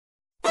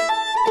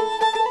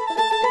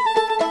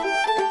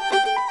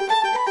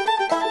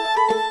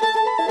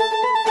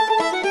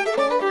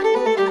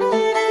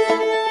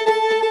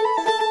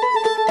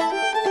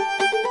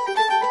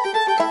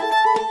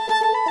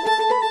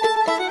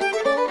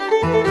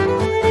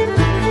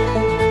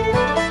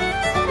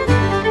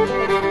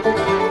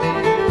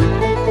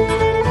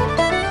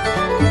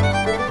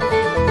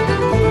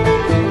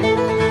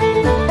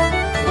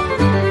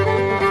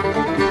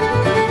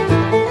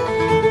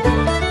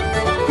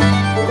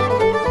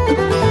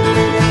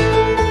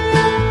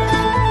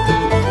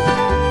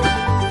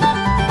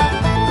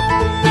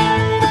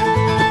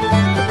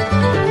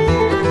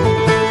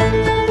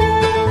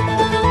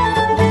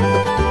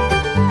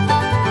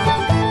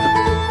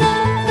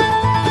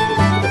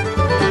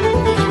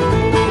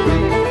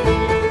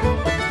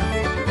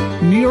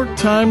York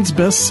Times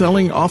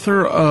best-selling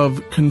author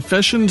of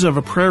Confessions of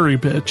a Prairie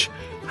Bitch,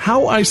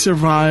 How I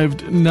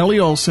Survived Nellie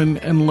Oleson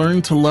and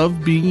Learned to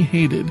Love Being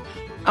Hated,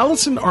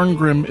 Alison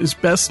Arngrim is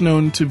best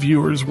known to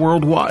viewers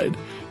worldwide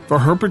for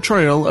her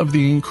portrayal of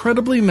the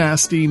incredibly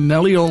nasty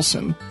Nellie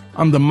Oleson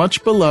on the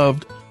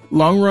much-beloved,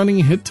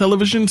 long-running hit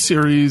television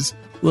series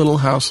Little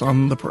House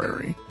on the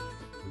Prairie.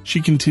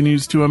 She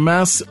continues to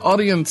amass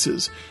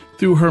audiences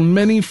through her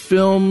many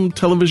film,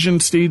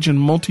 television, stage, and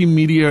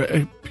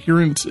multimedia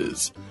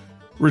appearances.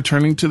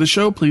 Returning to the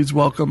show, please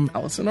welcome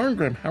Alison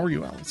Arngrim. How are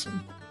you, Alison?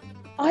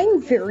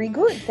 I'm very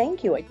good,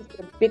 thank you. I just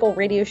did a big old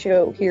radio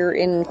show here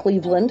in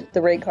Cleveland,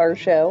 the Ray Carr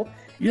Show.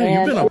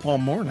 Yeah, you've been up all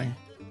morning.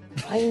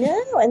 I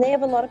know, and they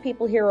have a lot of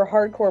people here who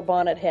are hardcore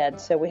bonnet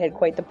heads, so we had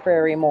quite the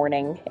prairie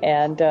morning,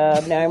 and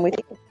now I'm with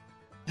you.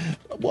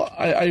 Well,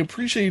 I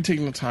appreciate you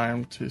taking the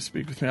time to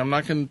speak with me. I'm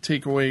not going to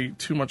take away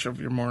too much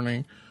of your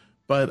morning,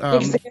 but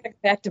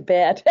back to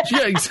bed.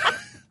 Yeah, exactly.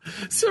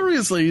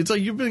 Seriously, it's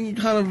like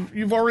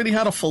you've already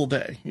had a full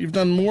day. You've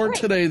done more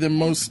today than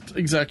most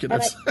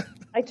executives.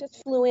 I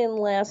just flew in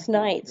last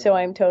night, so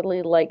I'm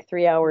totally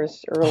 3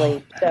 hours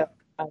early. So,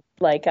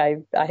 I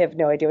have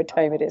no idea what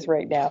time it is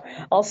right now.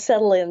 I'll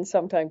settle in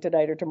sometime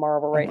tonight or tomorrow,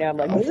 but right now I'm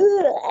like,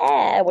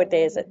 what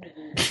day is it?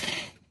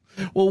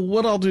 Well,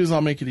 what I'll do is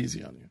I'll make it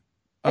easy on you.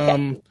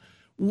 Okay.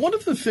 One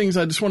of the things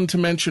I just wanted to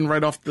mention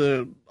right off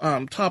the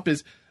top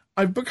is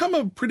I've become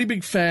a pretty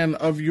big fan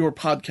of your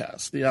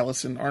podcast, The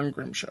Alison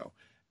Arngrim Show.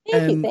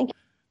 Thank you.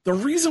 The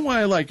reason why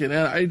I like it,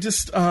 and I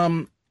just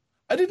I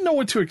didn't know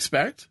what to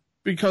expect.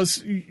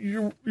 Because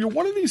you're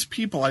one of these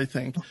people, I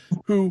think,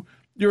 who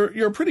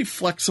you're a pretty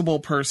flexible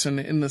person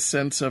in the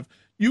sense of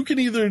you can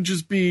either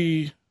just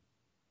be,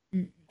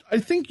 I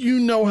think you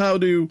know how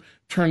to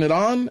turn it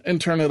on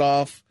and turn it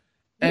off,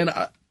 and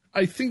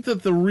I think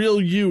that the real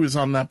you is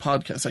on that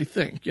podcast. I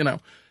think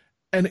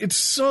and it's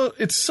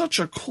such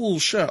a cool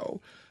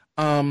show.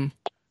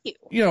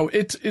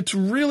 It's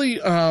really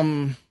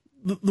the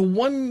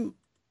one.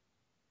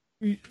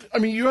 I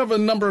mean, you have a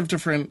number of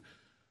different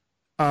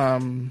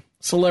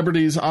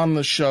celebrities on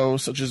the show,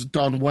 such as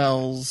Dawn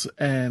Wells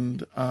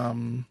and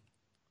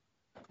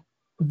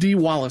Dee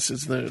Wallace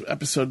is the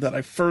episode that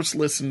I first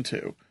listened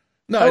to.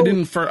 No, I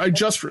didn't. I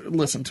just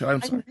listened to it.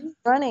 I'm sorry.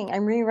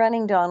 I'm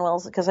rerunning Dawn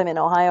Wells because I'm in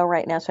Ohio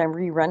right now, so I'm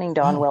rerunning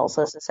Dawn Wells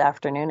this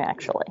afternoon,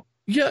 actually.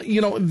 Yeah,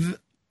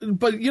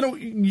 but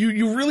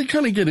you really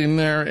kind of get in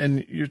there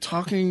and you're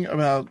talking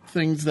about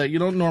things that you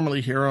don't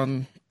normally hear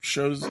on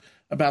shows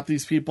about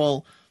these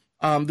people.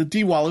 The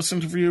Dee Wallace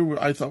interview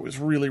I thought was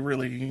really,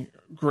 really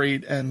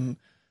great, and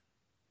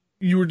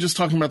you were just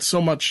talking about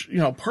so much,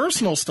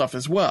 personal stuff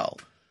as well.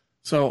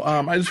 So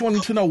I just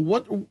wanted to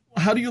know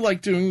how do you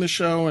like doing the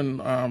show,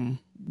 and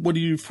what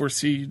do you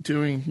foresee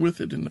doing with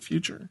it in the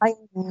future? I'm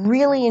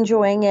really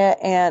enjoying it,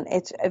 and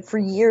it's for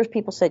years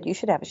people said you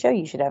should have a show,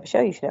 you should have a show,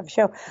 you should have a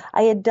show.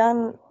 I had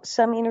done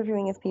some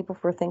interviewing of people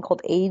for a thing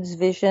called AIDS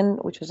Vision,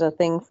 which was a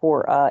thing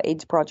for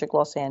AIDS Project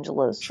Los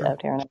Angeles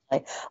out here in LA.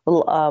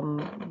 Little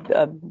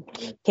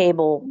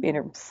cable,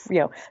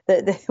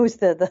 it was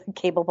the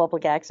cable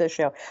public access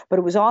show, but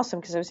it was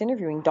awesome because I was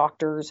interviewing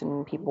doctors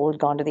and people who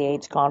had gone to the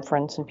AIDS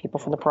conference and people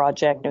from the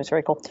project, and it was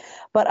very cool.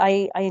 But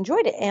I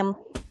enjoyed it, and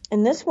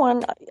in this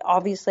one,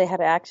 obviously, I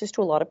have access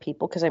to a lot of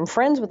people because I'm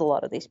friends with a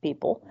lot of these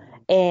people,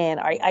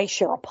 and I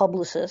share a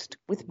publicist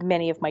with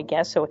many of my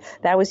guests, so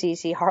that was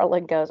easy.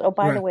 Harlan goes, oh,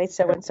 by the way,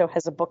 so-and-so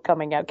has a book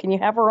coming out. Can you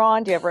have her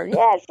on? Do you have her?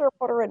 Yeah, sure,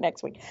 put her in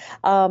next week.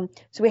 So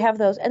we have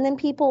those. And then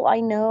people I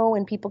know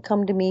and people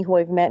come to me who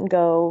I've met and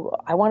go,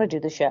 I want to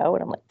do the show.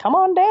 And I'm like, come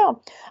on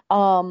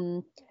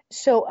down.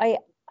 So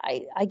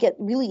I get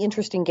really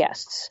interesting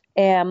guests,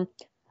 and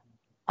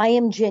I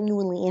am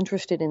genuinely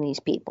interested in these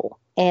people.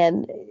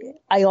 And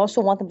I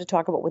also want them to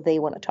talk about what they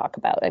want to talk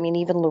about. I mean,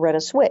 even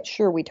Loretta Switch,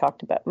 sure, we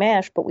talked about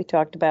MASH, but we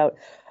talked about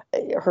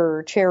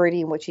her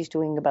charity and what she's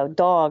doing about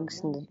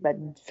dogs and about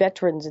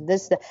veterans and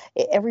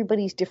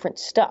everybody's different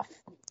stuff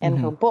and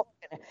her book.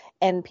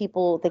 And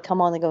people, they come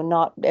on, they go,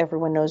 not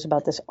everyone knows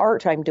about this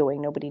art I'm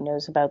doing. Nobody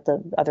knows about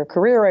the other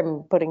career.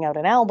 I'm putting out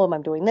an album.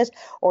 I'm doing this.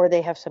 Or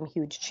they have some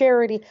huge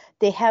charity.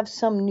 They have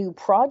some new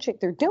project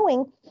they're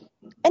doing.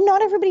 And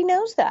not everybody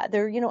knows that.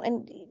 They're,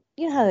 and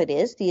you know how it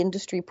is. The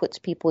industry puts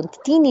people in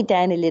teeny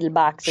tiny little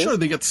boxes. Sure,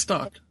 they get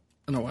stuck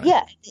in a way.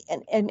 Yeah,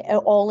 and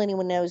all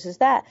anyone knows is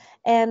that.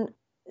 And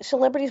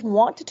celebrities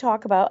want to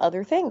talk about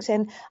other things,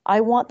 and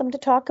I want them to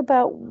talk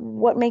about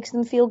what makes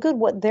them feel good,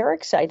 what they're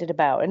excited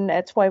about. And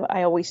that's why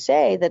I always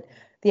say that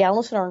the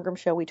Alison Arngrim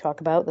Show, we talk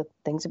about the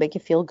things that make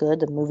you feel good,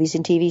 the movies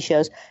and TV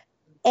shows,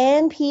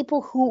 and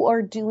people who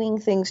are doing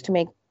things to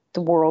make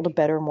the world a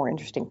better, more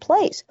interesting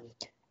place.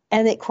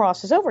 And it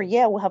crosses over.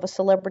 Yeah, we'll have a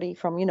celebrity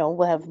from,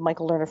 we'll have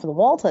Michael Lerner from the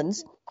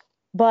Waltons,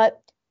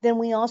 but then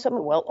we also,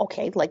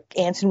 like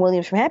Anson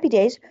Williams from Happy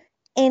Days,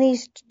 And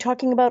he's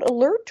talking about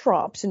alert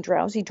drops and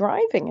drowsy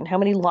driving and how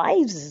many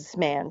lives is this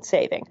man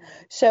saving.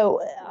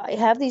 So I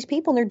have these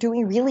people and they're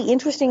doing really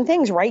interesting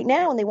things right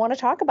now and they want to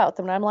talk about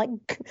them. And I'm like,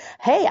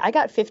 hey, I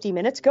got 50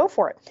 minutes, go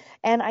for it.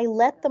 And I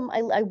let them,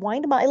 I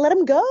wind them up, I let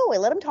them go. I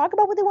let them talk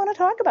about what they want to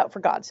talk about, for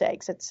God's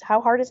sakes.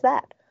 How hard is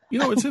that?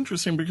 It's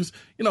interesting because,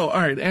 all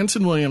right,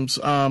 Anson Williams,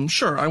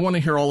 sure, I want to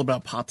hear all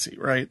about Potsy,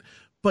 right?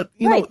 But,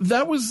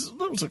 that was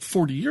like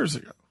 40 years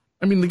ago.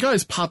 I mean, the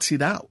guy's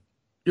Potsy'd out.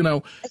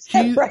 Right?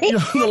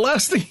 The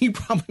last thing he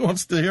probably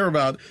wants to hear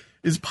about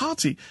is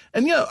Potsy.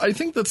 And yeah, I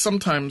think that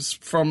sometimes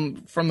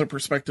from the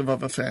perspective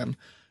of a fan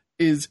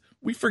is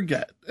we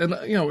forget. And,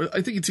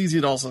 I think it's easy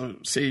to also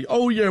say,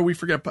 oh yeah, we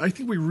forget. But I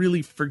think we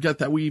really forget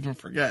that we even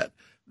forget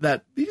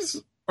that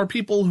these are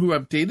people who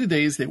have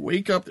day-to-days. They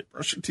wake up, they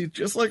brush their teeth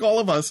just like all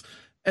of us,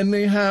 and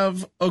they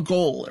have a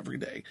goal every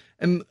day.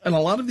 And a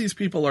lot of these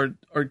people are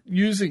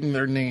using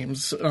their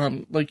names,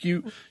 like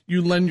you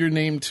lend your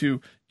name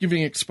to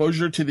giving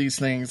exposure to these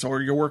things,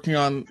 or you're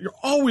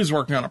always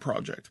working on a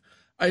project.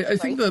 I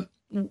think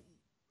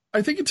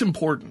it's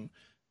important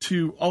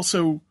to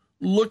also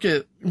look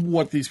at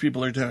what these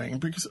people are doing,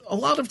 because a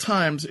lot of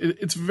times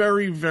it's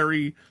very,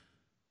 very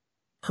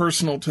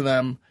personal to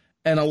them.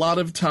 And a lot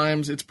of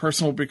times it's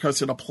personal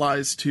because it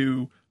applies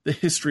to the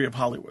history of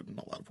Hollywood in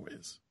a lot of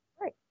ways.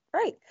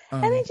 Right.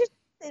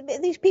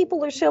 And these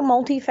people are so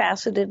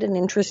multifaceted and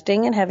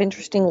interesting and have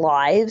interesting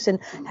lives and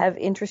have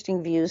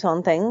interesting views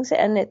on things.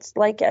 And it's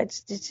like,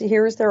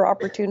 here's their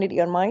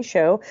opportunity on my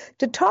show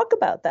to talk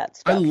about that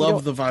stuff. I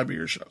love the vibe of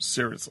your show.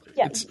 Seriously.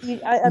 Yeah, it's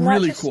I'm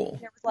really not just cool.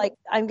 Like,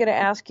 I'm going to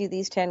ask you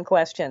these 10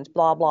 questions,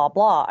 blah, blah,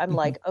 blah. I'm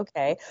like,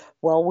 okay,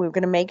 well, we're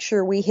going to make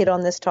sure we hit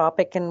on this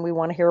topic and we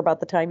want to hear about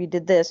the time you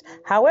did this.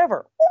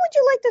 However, what would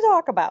you like to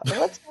talk about?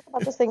 Let's talk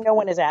about this thing no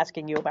one is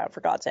asking you about,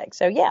 for God's sake.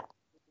 So, yeah.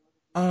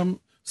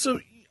 So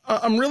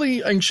I'm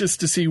really anxious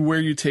to see where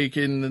you take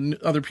in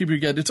the other people you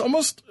get. It's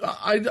almost,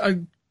 I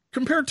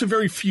compare it to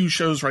very few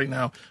shows right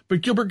now,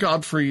 but Gilbert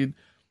Gottfried,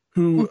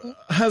 who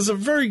has a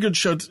very good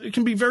show. It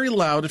can be very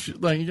loud if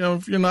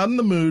you're not in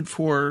the mood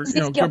for,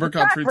 Gilbert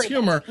Gottfried's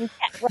humor.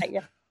 Right,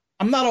 yeah.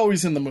 I'm not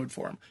always in the mood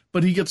for him,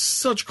 but he gets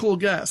such cool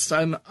guests,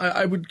 and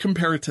I would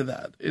compare it to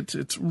that.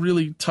 It's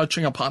really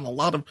touching upon a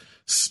lot of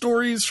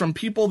stories from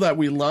people that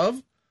we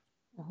love,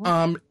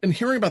 and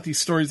hearing about these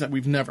stories that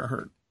we've never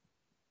heard.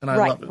 And I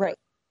love it. Right.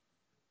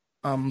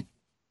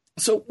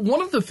 So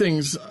one of the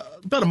things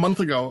about a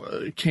month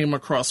ago came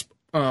across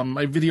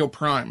my Video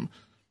Prime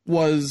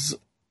was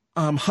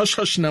Hush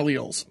Hush Nellie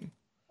Oleson.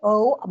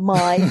 Oh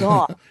my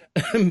God.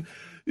 And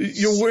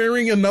you're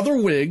wearing another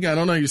wig. I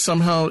don't know. You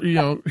somehow,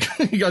 you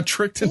got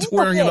tricked into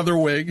wearing another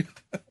wig.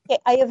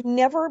 I have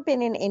never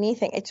been in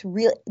anything. It's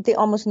real. They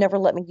almost never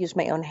let me use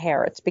my own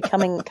hair. It's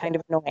becoming kind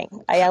of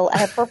annoying. I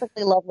have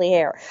perfectly lovely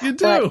hair. You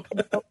do.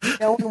 But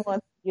no one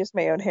wants to use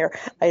my own hair.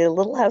 I had a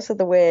little house of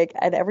the wig,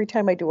 and every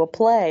time I do a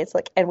play, it's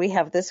like, and we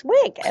have this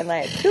wig, and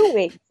I have 2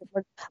 wigs.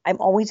 I'm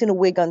always in a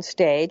wig on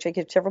stage. I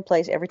give several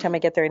plays every time I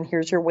get there, and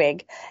here's your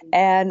wig.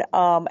 And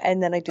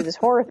then I do this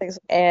horror things,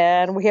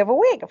 and we have a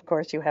wig. Of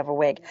course, you have a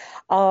wig.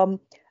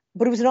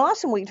 But it was an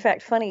awesome week. In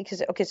fact, funny because,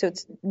 so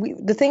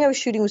the thing I was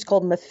shooting was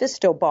called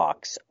Mephisto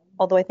Box,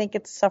 although I think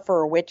it's Suffer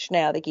a Witch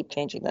now. They keep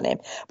changing the name.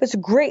 But it's a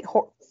great,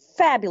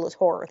 fabulous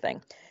horror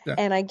thing. Yeah.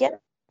 And I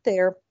get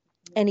there,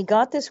 and he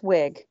got this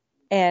wig,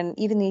 and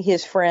even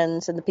his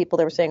friends and the people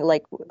that were saying,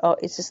 like, oh,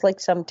 it's just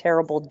like some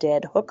terrible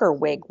dead hooker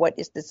wig. What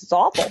is this? It's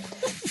awful.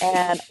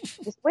 And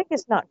this wig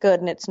is not good,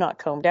 and it's not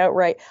combed out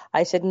right.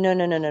 I said,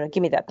 no,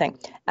 give me that thing.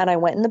 And I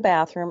went in the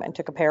bathroom and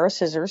took a pair of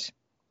scissors.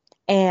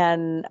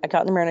 And I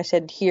got in the mirror and I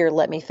said, here,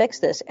 let me fix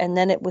this. And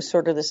then it was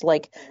sort of this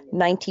like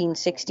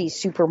 1960s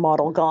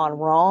supermodel gone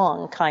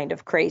wrong kind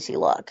of crazy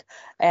look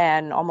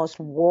and almost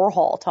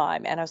Warhol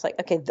time. And I was like,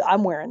 okay,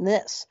 I'm wearing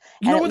this.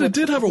 You know what? It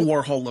did have a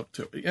Warhol look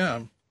to it.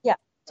 Yeah. Yeah.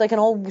 It's like an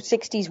old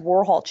 60s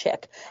Warhol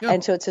chick. Yeah.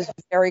 And so it's this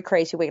very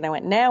crazy wig. And I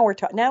went, now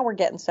we're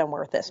getting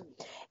somewhere with this.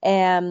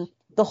 And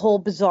the whole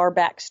bizarre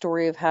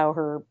backstory of how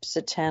her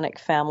satanic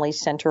family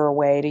sent her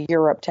away to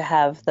Europe to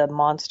have the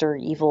monster,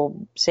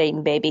 evil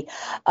Satan baby.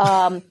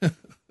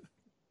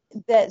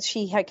 That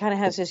she kind of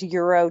has this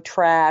Euro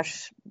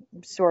trash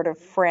sort of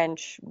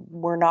French,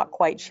 we're not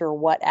quite sure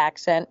what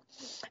accent.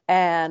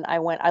 And I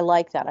went, I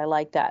like that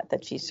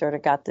she's sort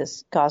of got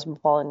this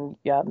cosmopolitan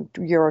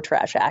Euro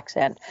trash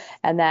accent.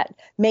 And that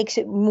makes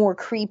it more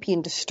creepy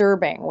and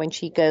disturbing when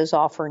she goes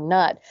off her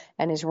nut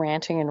and is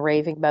ranting and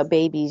raving about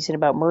babies and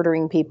about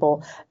murdering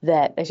people.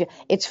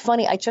 It's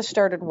funny. I just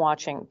started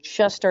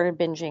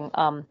binging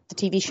the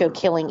TV show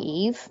Killing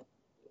Eve.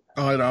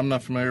 Oh, I'm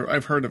not familiar.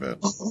 I've heard of it.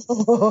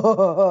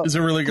 Is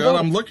it really good?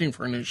 I'm looking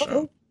for a new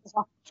show.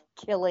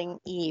 Killing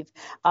Eve.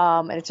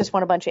 And it's just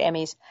won a bunch of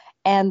Emmys.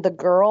 And the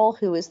girl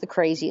who is the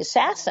crazy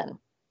assassin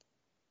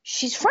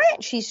she's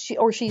French.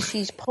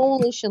 She's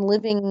Polish and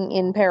living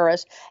in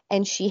Paris,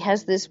 and she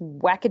has this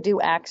wackadoo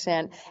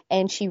accent,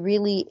 and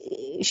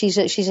she's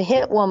a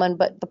hit woman,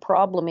 but the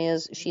problem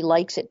is she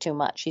likes it too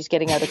much. She's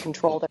getting out of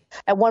control.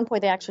 At one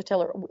point, they actually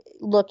tell her,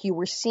 "Look, you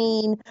were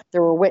seen.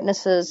 There were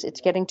witnesses.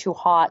 It's getting too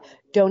hot.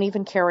 Don't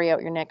even carry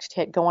out your next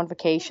hit. Go on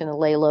vacation and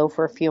lay low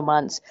for a few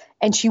months."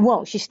 And she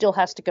won't. She still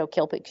has to go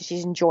kill people because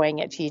she's enjoying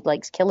it. She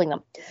likes killing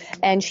them,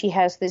 and she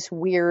has this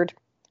weird,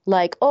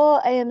 like,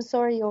 "Oh, I am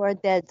sorry you are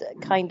dead,"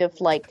 kind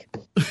of like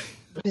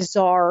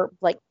bizarre,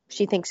 like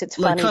she thinks it's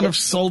funny. Like kind of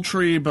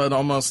sultry, but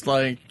almost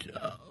like,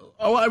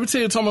 I would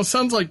say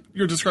sounds like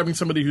you're describing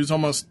somebody who's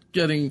almost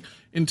getting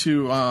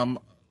into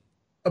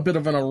a bit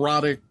of an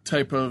erotic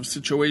type of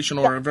situation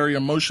or a very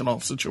emotional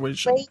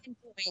situation. Really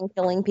enjoying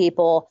killing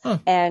people,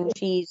 and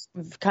she's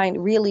kind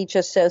of really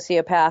just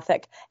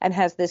sociopathic and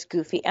has this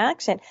goofy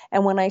accent.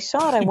 And when I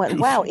saw it, I went,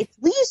 "Wow, it's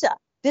Lisa."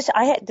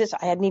 I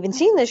hadn't even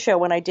seen this show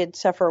when I did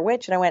Suffer a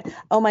Witch, and I went,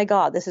 "Oh my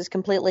God, this is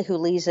completely who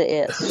Lisa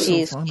is."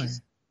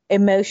 She's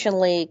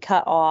emotionally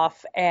cut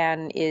off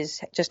and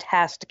just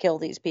has to kill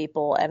these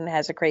people and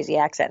has a crazy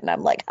accent. And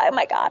I'm like, "Oh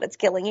my God, it's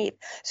Killing Eve."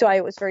 So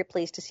I was very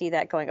pleased to see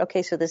that going,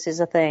 okay, so this is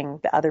a thing.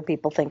 The other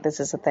people think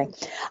this is a thing.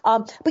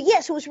 But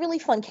yes, it was really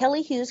fun.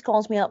 Kelly Hughes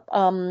calls me up.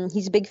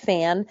 He's a big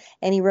fan,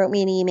 and he wrote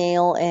me an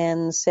email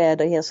and said,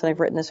 "Yes, I've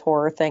written this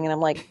horror thing." And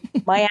I'm like,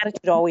 my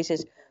attitude always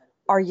is,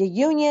 are you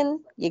union?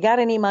 You got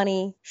any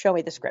money? Show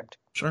me the script.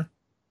 Sure.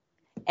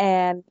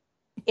 And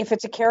if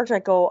it's a character, I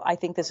go, "I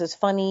think this is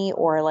funny,"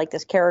 or "I like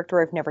this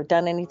character. I've never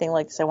done anything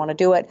like this. I want to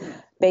do it."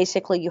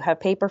 Basically, you have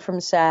paper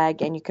from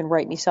SAG and you can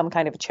write me some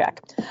kind of a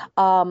check.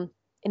 And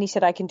he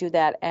said, "I can do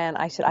that." And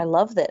I said, "I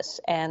love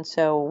this." And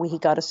so he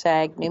got a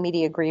SAG new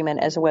media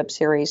agreement as a web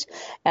series.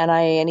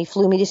 And he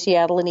flew me to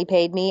Seattle and he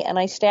paid me, and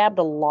I stabbed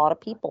a lot of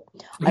people.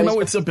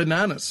 It's a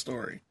banana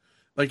story.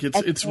 Like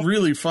it's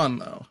really fun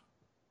though.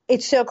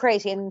 It's so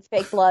crazy, and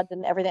fake blood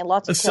and everything.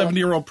 Lots of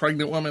 70-year-old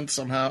pregnant woman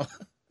somehow.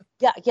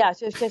 Yeah.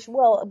 So it's just,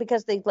 well,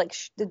 because they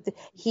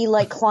he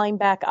climbed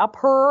back up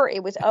her.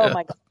 It was, oh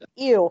my God,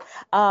 ew.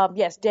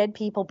 Yes, dead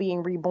people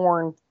being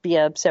reborn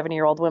via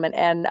 70-year-old women,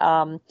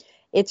 and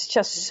it's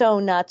just so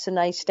nuts. And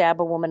I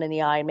stab a woman in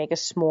the eye and make a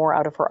s'more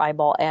out of her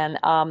eyeball, and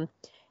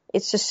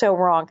it's just so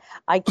wrong.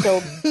 I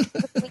killed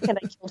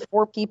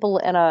 4 people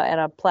and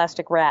a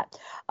plastic rat.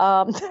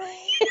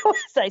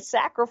 I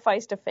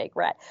sacrificed a fake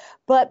rat,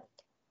 but.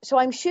 So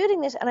I'm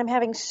shooting this and I'm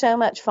having so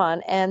much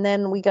fun. And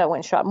then we went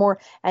and shot more.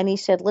 And he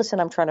said,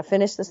 "Listen, I'm trying to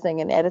finish this thing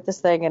and edit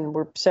this thing, and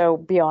we're so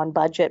beyond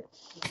budget."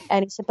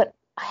 And he said, "But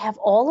I have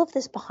all of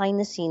this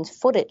behind the scenes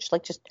footage,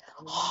 like just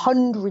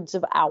hundreds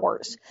of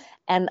hours."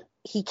 And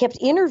he kept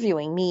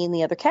interviewing me and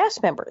the other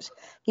cast members.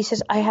 He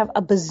says, "I have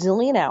a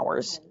bazillion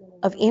hours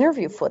of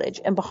interview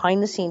footage and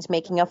behind the scenes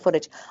making up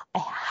footage. I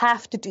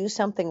have to do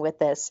something with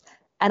this.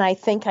 And I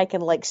think I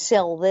can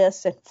sell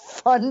this and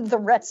fund the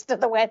rest of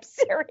the web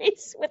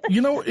series with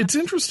it." It's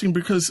interesting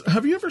because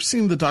have you ever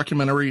seen the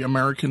documentary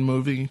American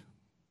Movie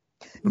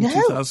from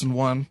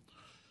 2001?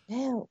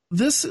 No.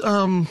 This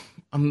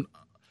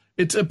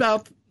it's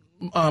about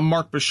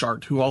Mark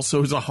Bouchard, who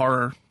also is a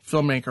horror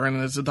filmmaker, and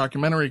it's a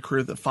documentary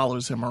crew that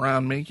follows him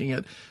around making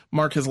it.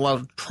 Mark has a lot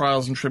of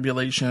trials and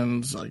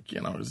tribulations,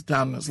 he's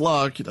down in his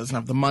luck, he doesn't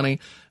have the money.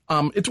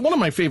 It's one of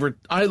my favorite.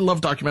 I love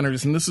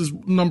documentaries, and this is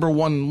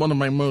one of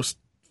my most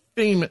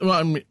famous,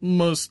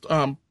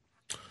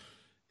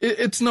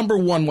 it's number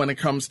one when it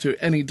comes to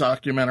any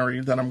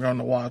documentary that I'm going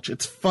to watch.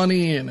 It's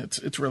funny and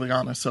it's really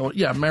honest. So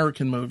yeah,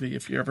 American Movie.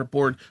 If you're ever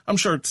bored, I'm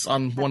sure it's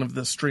on one of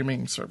the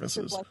streaming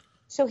services.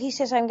 So he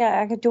says, I'm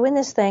doing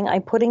this thing.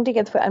 I'm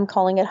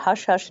calling it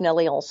Hush Hush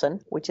Nellie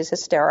Olson, which is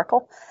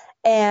hysterical.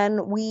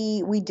 And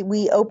we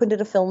opened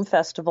at a film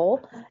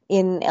festival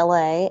in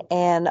LA,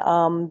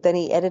 and then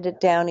he edited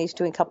it down. He's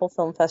doing a couple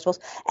film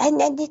festivals,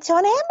 and it's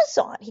on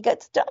Amazon. He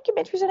got the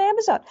documentaries on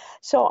Amazon.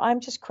 So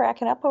I'm just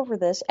cracking up over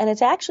this, and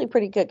it's actually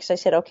pretty good because I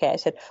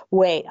said,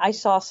 wait, I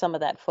saw some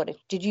of that footage.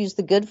 Did you use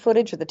the good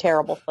footage or the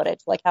terrible footage?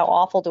 Like, how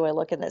awful do I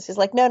look in this? He's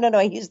like, no,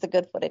 I used the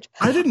good footage.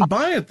 I didn't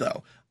buy it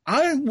though.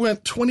 I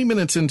went 20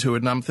 minutes into it,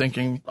 and I'm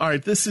thinking, all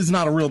right, this is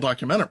not a real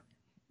documentary.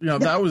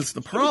 That was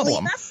the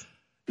problem.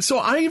 So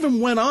I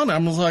even went on. I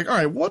was like, all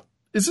right, what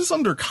is this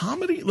under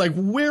comedy? Like,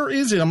 where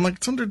is it? I'm like,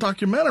 it's under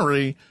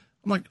documentary.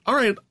 I'm like, all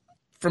right,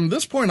 from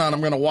this point on,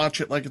 I'm going to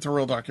watch it like it's a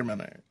real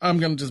documentary. I'm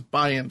going to just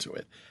buy into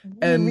it.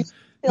 And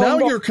now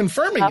you're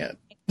confirming it.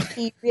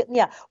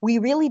 We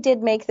really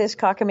did make this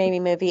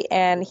cockamamie movie,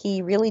 and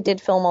he really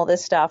did film all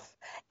this stuff,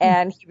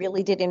 and he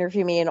really did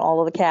interview me and all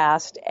of the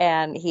cast,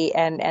 and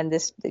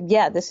this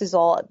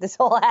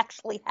all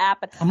actually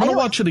happened. I'm going to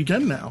watch it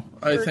again now,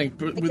 I think,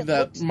 with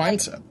that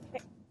mindset.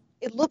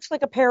 It looks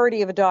like a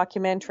parody of a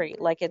documentary,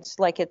 like it's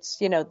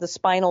the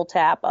Spinal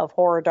Tap of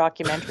horror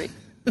documentary.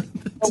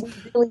 But we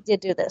really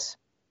did do this.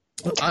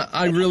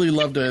 I really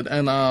loved it,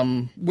 and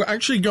we're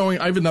actually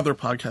I have another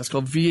podcast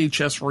called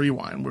VHS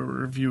Rewind, where we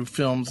review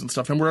films and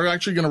stuff, and we're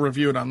actually going to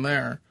review it on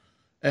there,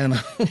 and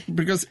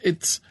because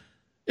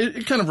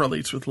it kind of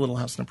relates with Little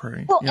House on the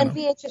Prairie. Well, and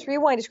VHS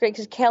Rewind is great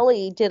because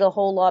Kelly did a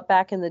whole lot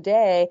back in the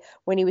day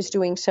when he was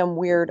doing some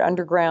weird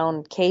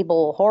underground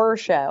cable horror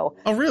show.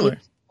 Oh, really?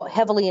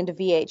 Heavily into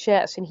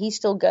VHS, and he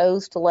still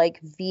goes to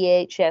like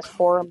VHS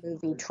horror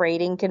movie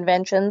trading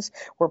conventions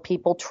where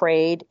people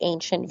trade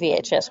ancient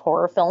VHS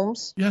horror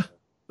films. Yeah.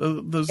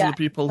 Those are the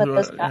people who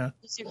are, yeah.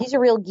 He's a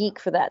real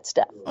geek for that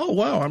stuff. Oh,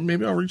 wow.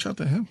 Maybe I'll reach out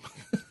to him.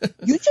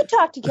 You should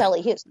talk to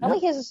Kelly.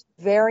 Kelly is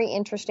a very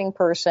interesting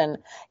person.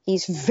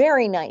 He's a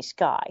very nice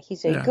guy.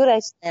 He's a good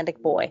Icelandic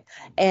boy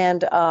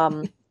and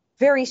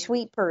very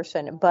sweet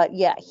person. But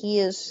yeah, he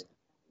is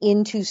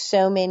into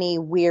so many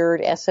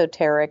weird,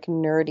 esoteric,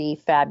 nerdy,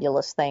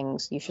 fabulous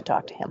things. You should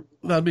talk to him.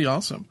 That'd be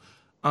awesome.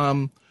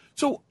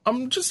 So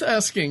I'm just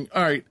asking,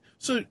 all right,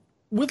 so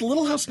with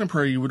Little House on the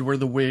Prairie, you would wear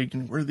the wig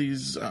and wear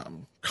these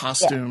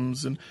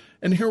costumes,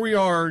 and here we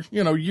are,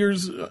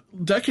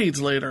 decades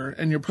later,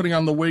 and you're putting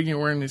on the wig and you're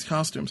wearing these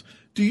costumes.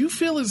 Do you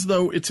feel as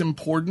though it's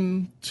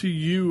important to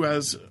you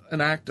as an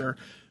actor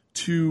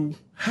to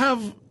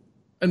have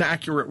an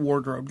accurate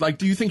wardrobe? Like,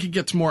 do you think it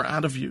gets more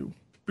out of you?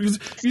 Because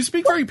you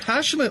speak very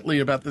passionately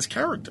about this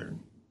character.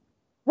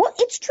 Well,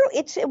 it's true.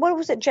 What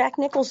was it? Jack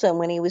Nicholson,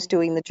 when he was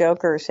doing the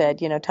Joker,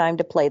 said, time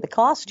to play the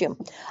costume.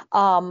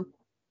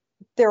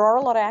 There are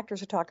a lot of actors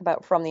who talk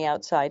about from the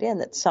outside in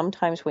that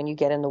sometimes when you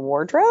get in the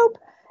wardrobe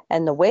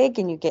and the wig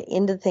and you get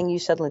into the thing, you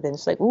suddenly then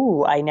it's like,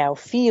 ooh, I now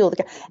feel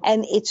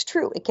and it's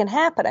true. It can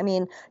happen. I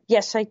mean,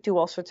 yes, I do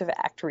all sorts of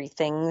actory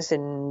things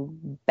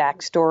and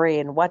backstory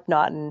and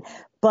whatnot,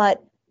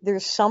 but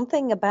there's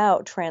something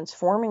about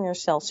transforming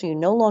yourself so you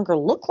no longer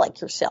look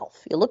like yourself.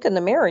 You look in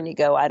the mirror and you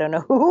go, I don't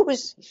know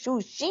who's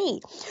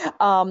she.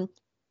 And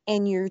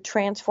you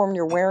transform,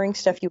 you're wearing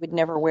stuff you would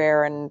never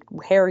wear and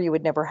hair you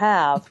would never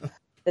have.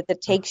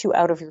 That takes you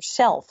out of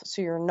yourself.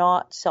 So you're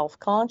not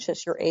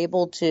self-conscious. You're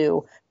able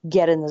to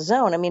get in the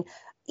zone. I mean,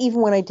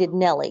 even when I did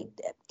Nellie,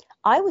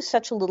 I was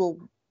such a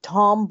little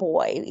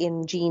tomboy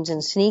in jeans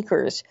and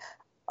sneakers.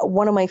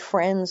 One of my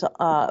friends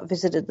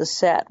visited the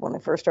set when I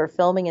first started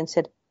filming and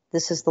said,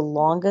 "This is the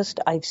longest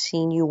I've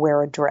seen you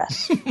wear a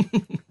dress."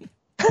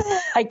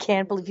 I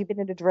can't believe you've been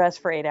in a dress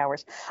for 8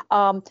 hours.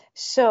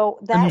 So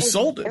that and you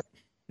sold it.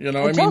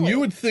 You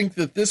would think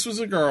that this was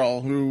a girl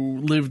who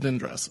lived in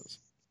dresses.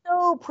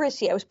 So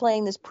prissy. I was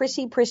playing this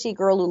prissy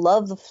girl who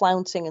loved the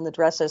flouncing and the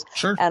dresses.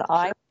 Sure. And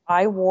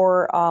I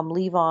wore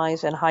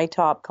Levi's and high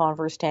top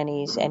Converse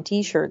tennies and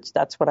T-shirts.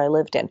 That's what I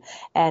lived in.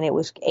 And it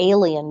was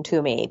alien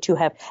to me to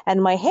have,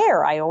 and my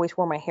hair, I always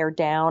wore my hair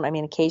down. I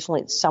mean,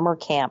 occasionally at summer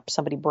camp,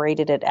 somebody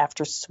braided it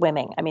after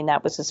swimming. I mean,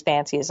 that was as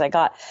fancy as I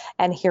got.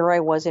 And here I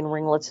was in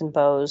ringlets and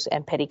bows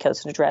and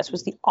petticoats and a dress. It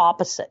was the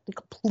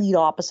complete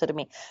opposite of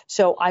me.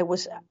 So it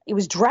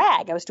was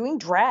drag. I was doing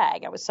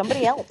drag. I was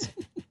somebody else.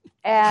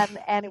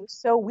 And it was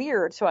so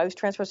weird. So I was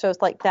transferred. So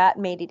it's like that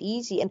made it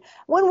easy. And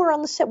when we're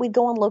on the set, we'd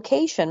go on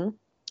location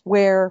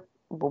where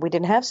we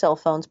didn't have cell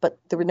phones, but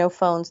there were no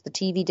phones. The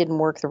TV didn't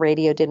work. The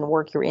radio didn't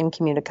work. You're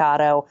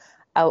incommunicado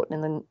out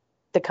in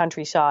the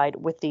countryside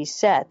with these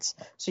sets.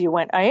 So you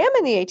went, I am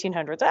in the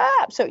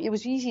 1800s. So it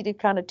was easy to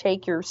kind of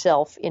take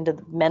yourself into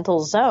the mental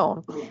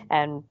zone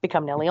and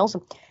become Nellie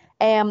Oleson.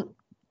 And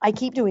I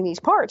keep doing these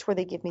parts where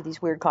they give me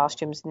these weird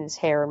costumes and this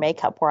hair and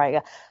makeup where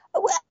I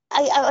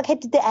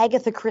did the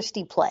Agatha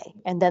Christie play,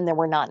 and then there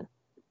were none.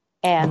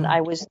 And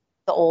I was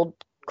the old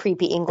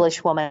creepy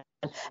English woman.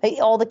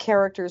 All the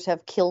characters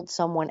have killed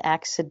someone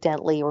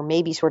accidentally or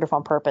maybe sort of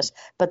on purpose,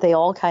 but they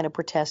all kind of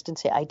protest and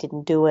say, I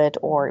didn't do it,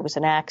 or it was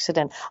an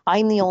accident.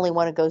 I'm the only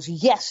one who goes,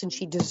 yes, and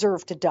she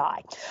deserved to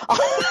die.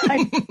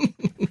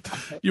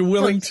 You're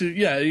willing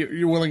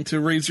to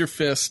raise your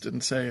fist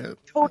and say it.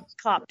 Total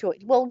cop to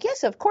it. Well,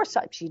 yes, of course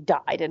she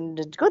died, and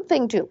it's a good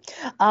thing too.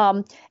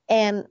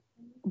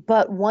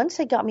 But once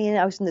they got me in,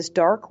 I was in this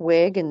dark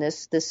wig and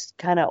this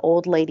kind of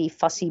old lady,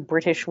 fussy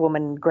British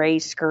woman, gray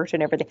skirt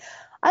and everything.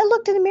 I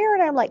looked in the mirror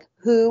and I'm like,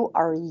 who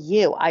are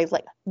you? I was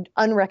like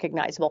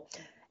unrecognizable.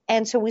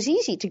 And so it was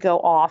easy to go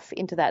off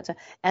into that.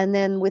 And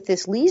then with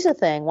this Lisa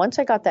thing, once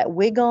I got that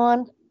wig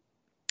on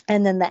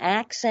and then the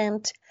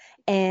accent,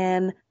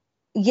 and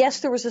yes,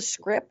 there was a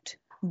script,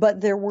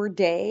 but there were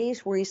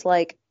days where he's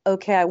like,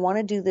 okay, I want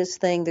to do this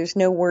thing. There's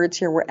no words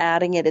here. We're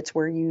adding it. It's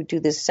where you do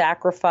this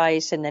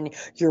sacrifice, and then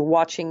you're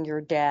watching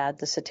your dad,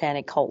 the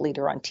satanic cult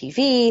leader, on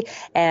TV,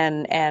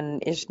 and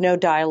there's no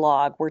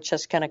dialogue. We're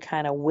just going to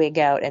kind of wig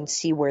out and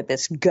see where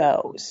this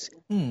goes.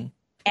 And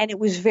it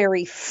was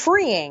very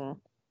freeing.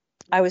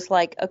 I was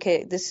like,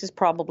 okay, this is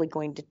probably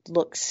going to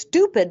look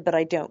stupid, but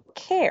I don't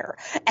care.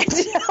 And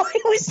so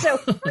it was so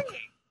freeing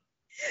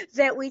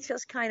that we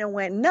just kind of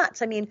went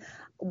nuts. I mean,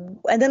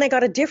 and then I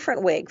got a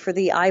different wig for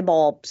the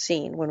eyeball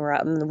scene when we're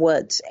out in the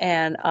woods.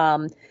 And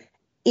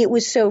it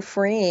was so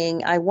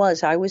freeing. I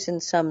was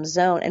in some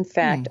zone. In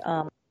fact,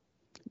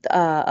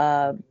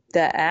 the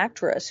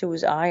actress who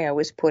was I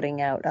was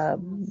putting out,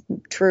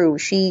 True,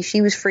 she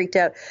was freaked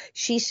out.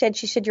 She said,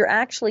 you're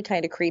actually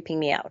kind of creeping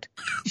me out.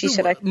 She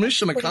said,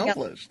 mission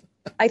accomplished.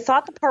 I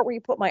thought the part where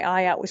you put my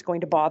eye out was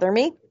going to bother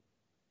me.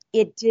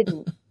 It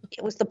didn't.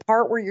 It was the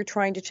part where you're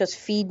trying to just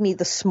feed me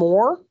the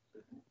s'more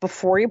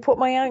before you put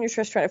my eye on, you're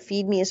just trying to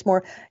feed me is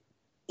more.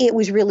 It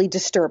was really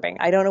disturbing.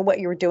 I don't know what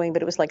you were doing,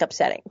 but it was like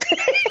upsetting.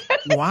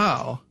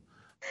 Wow.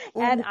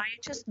 And I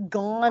had just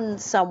gone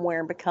somewhere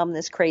and become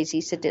this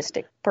crazy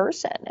sadistic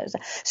person.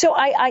 So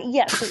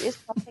yes, there is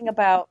something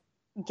about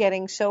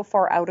getting so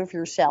far out of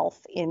yourself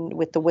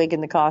with the wig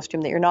and the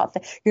costume that you're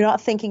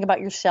not thinking about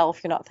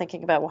yourself. You're not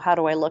thinking about, well, how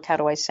do I look? How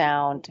do I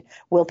sound?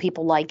 Will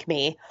people like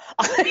me?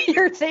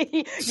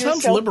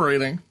 Sounds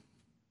liberating.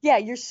 Yeah,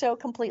 you're so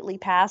completely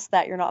past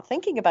that. You're not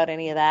thinking about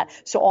any of that.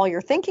 So all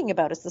you're thinking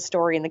about is the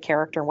story and the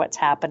character and what's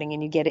happening,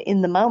 and you get it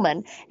in the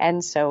moment.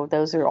 And so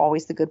those are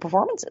always the good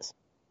performances.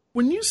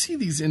 When you see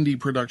these indie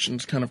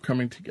productions kind of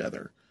coming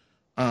together,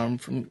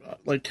 from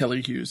like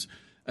Kelly Hughes,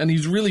 and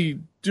he's really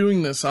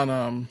doing this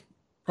on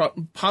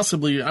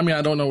possibly, I mean,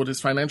 I don't know what his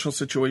financial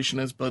situation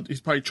is, but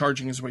he's probably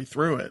charging his way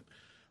through it.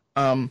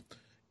 A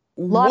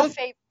lot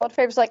of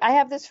favors. Like, I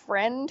have this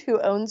friend who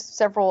owns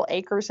several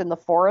acres in the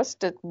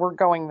forest. We're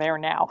going there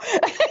now.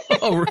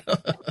 Oh,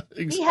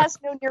 exactly. He has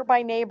no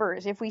nearby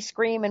neighbors. If we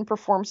scream and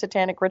perform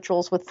satanic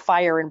rituals with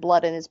fire and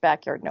blood in his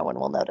backyard, no one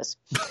will notice.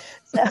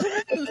 So.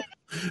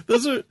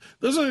 Those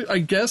are, I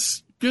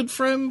guess, good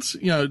friends.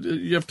 You know,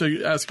 you have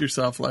to ask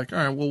yourself, like, all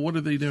right, well, what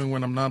are they doing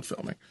when I'm not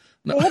filming?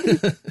 No. They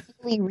have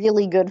really,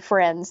 really good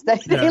friends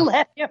that they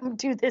let him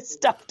do this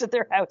stuff to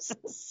their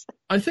houses.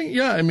 I think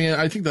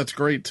that's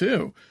great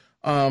too.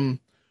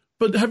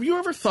 But have you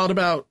ever thought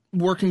about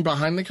working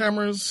behind the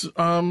cameras,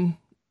 and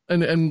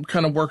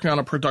kind of working on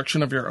a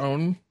production of your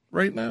own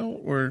right now,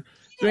 or is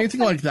there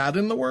anything like that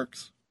in the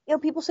works? You know,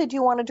 people say, do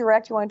you want to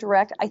direct? You want to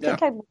direct? I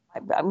think I'm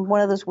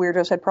one of those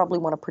weirdos. I'd probably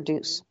want to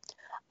produce.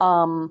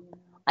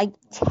 I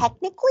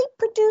technically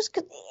produce,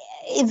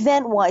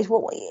 event-wise.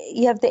 Well,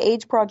 you have the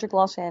AIDS Project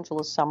Los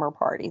Angeles summer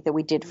party that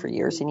we did for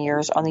years and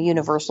years on the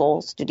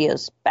Universal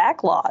Studios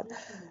backlot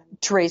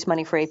to raise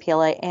money for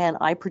APLA, and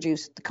I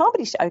produced the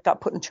comedy. I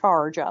got put in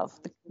charge of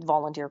the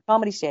volunteer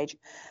comedy stage.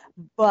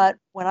 But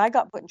when I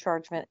got put in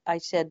charge of it, I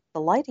said, the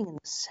lighting and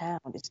the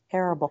sound is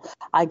terrible.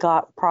 I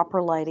got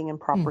proper lighting and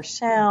proper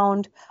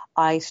sound.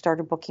 I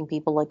started booking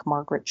people like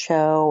Margaret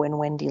Cho and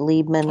Wendy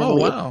Liebman. Oh,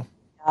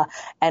 wow.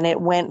 And it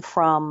went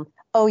from,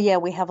 oh, yeah,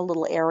 we have a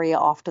little area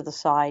off to the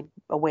side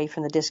away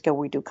from the disco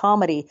where we do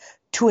comedy,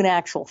 to an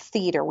actual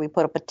theater. We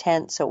put up a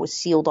tent, so it was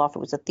sealed off. It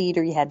was a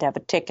theater. You had to have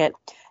a ticket.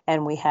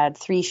 And we had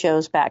 3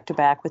 shows back to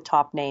back with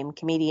top name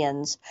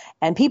comedians,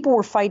 and people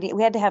were fighting.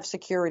 We had to have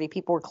security.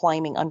 People were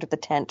climbing under the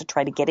tent to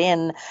try to get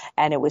in.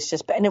 And it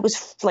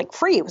was like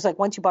free. It was like,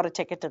 once you bought a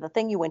ticket to the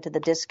thing, you went to the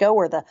disco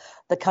or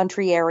the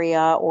country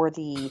area or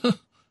the,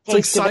 it's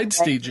like side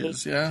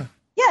stages. Yeah.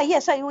 Yeah,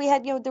 yes. We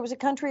had, there was a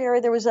country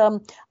area, there was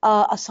a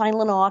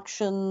silent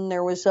auction,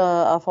 there was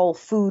a whole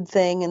food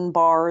thing and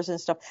bars and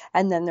stuff,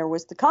 and then there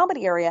was the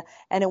comedy area,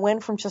 and it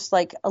went from just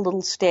like a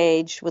little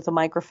stage with a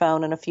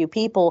microphone and a few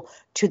people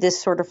to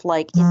this sort of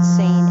like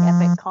insane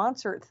epic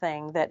concert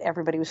thing that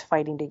everybody was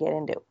fighting to get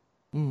into.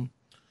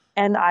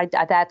 And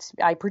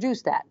I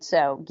produced that,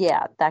 so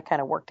yeah, that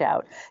kind of worked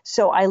out.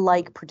 So I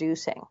like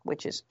producing,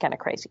 which is kind of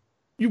crazy.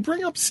 You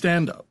bring up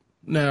stand-up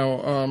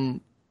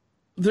now.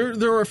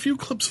 There are a few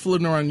clips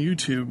floating around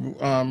YouTube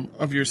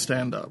of your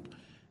stand-up.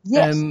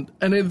 Yes. And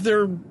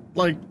they're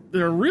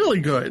really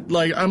good.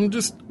 Like, I'm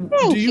just...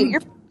 Thank you.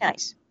 You're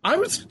nice. I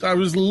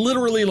was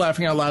literally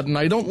laughing out loud, and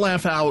I don't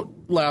laugh out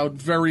loud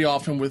very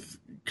often with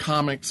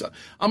comics.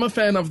 I'm a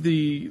fan of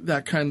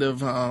that kind of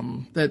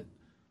that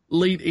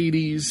late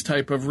 80s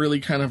type of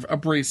really kind of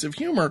abrasive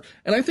humor,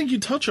 and I think you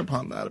touch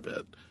upon that a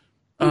bit.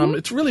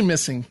 It's really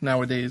missing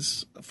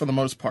nowadays for the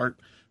most part.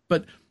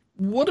 But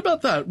what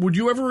about that? Would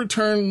you ever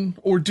return,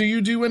 or do you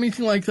do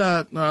anything like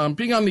that?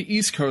 Being on the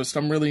East Coast,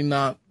 I'm really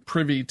not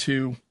privy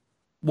to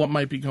what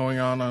might be going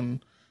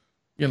on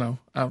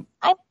out.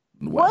 I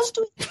was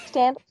doing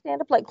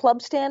stand-up, like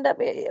club stand-up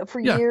for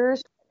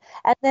years.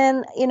 And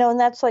then, and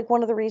that's like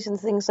one of the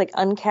reasons things like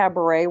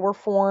Uncabaret were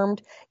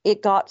formed.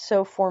 It got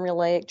so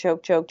formulaic,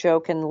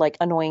 joke, and like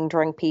annoying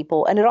drunk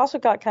people. And it also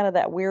got kind of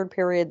that weird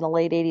period in the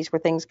late 80s where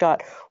things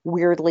got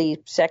weirdly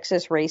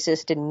sexist,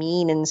 racist, and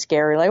mean and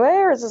scary. Like,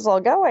 where is this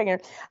all going?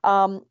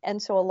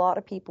 And so a lot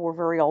of people were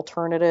very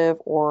alternative,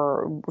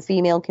 or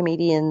female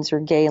comedians or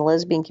gay and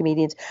lesbian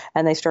comedians,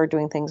 and they started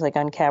doing things like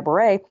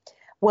Uncabaret.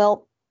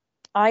 Well,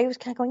 I was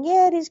kind of going,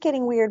 yeah, it is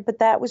getting weird. But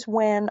that was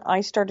when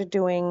I started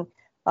doing...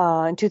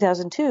 in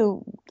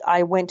 2002,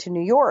 I went to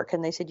New York,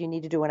 and they said, you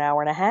need to do an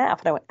hour and a half.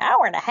 And I went,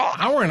 hour and a half?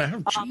 Hour and a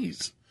half?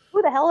 Jeez.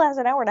 Who the hell has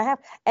an hour and a half?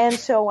 And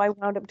so I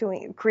wound up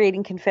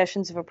creating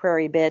Confessions of a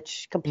Prairie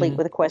Bitch, complete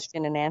with a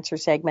question and answer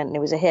segment, and it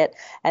was a hit.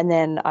 And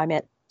then I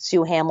met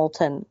Sue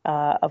Hamilton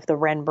of the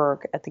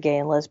Renberg at the Gay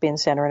and Lesbian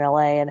Center in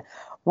L.A., and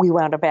we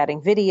wound up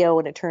adding video,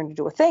 and it turned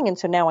into a thing. And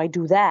so now I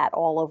do that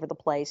all over the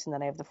place, and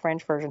then I have the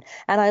French version.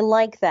 And I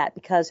like that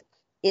because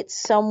it's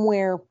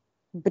somewhere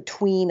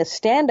between a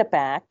stand-up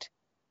act,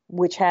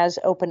 which has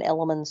open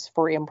elements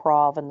for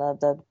improv and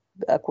the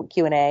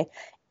Q&A,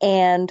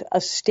 and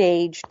a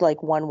staged,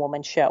 like,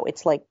 one-woman show.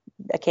 It's like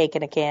a cake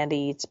and a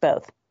candy. It's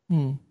both.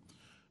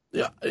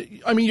 Yeah,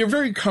 I mean, you're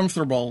very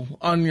comfortable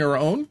on your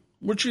own,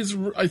 which is,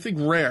 I think,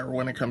 rare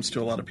when it comes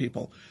to a lot of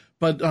people.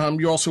 But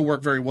you also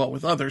work very well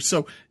with others.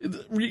 So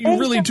you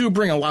really do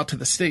bring a lot to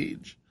the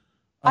stage.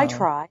 I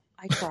try.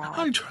 I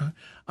try.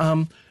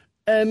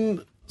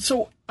 And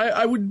so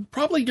I would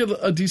probably get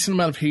a decent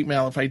amount of hate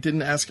mail if I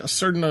didn't ask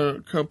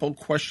a couple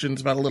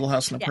questions about A Little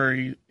House on the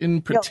Prairie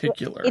in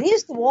particular. It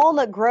is the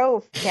Walnut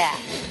Grove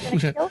cast.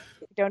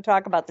 Don't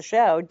talk about the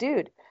show,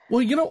 dude.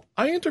 Well,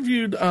 I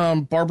interviewed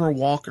Barbara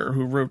Walker,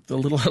 who wrote the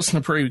Little House on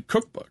the Prairie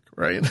cookbook,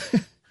 right?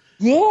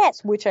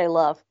 Yes, which I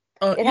love.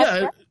 It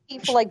has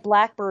recipes for like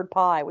blackbird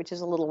pie, which is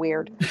a little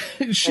weird.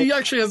 She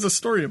actually has a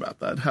story about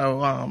that,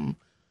 how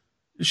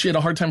she had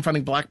a hard time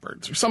finding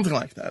blackbirds or something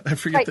like that. I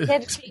forget.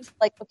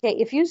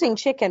 If using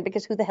chicken,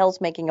 because who the hell's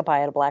making a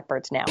pie out of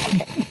blackbirds now?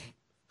 Okay.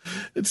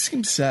 It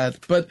seems sad,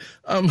 but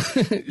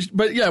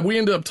yeah, we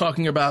ended up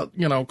talking about,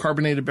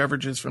 carbonated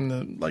beverages from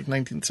the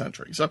 19th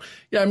century. So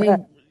yeah, I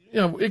mean,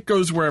 it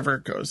goes wherever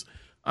it goes.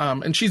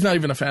 And she's not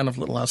even a fan of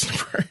Little House on the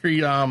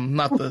Prairie,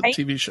 not the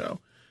TV show.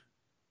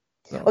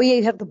 So. Oh yeah,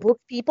 you have the book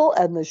people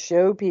and the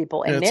show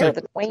people, and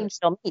the twain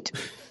shall meet.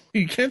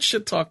 You can't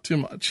shit talk too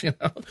much,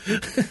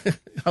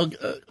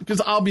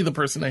 because I'll be the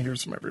person that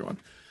hears from everyone.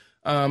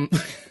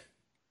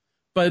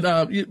 But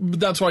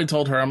that's why I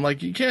told her, I'm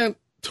like, you can't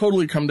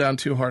totally come down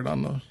too hard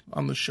on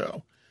the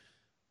show.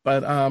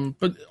 But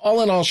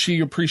all in all, she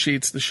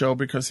appreciates the show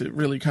because it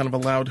really kind of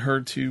allowed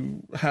her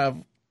to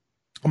have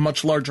a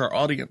much larger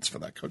audience for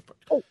that cookbook.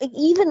 Oh,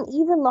 even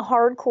the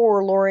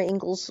hardcore Laura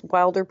Ingalls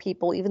Wilder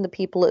people, even the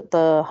people at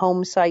the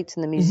home sites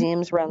and the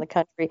museums around the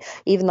country,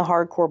 even the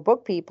hardcore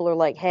book people are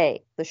like,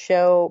 hey, the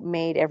show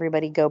made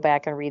everybody go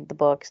back and read the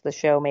books. The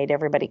show made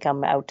everybody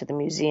come out to the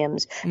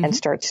museums and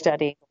start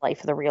studying the life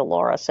of the real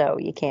Laura. So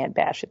you can't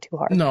bash it too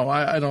hard. No,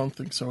 I don't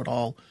think so at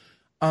all.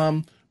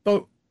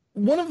 But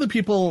one of the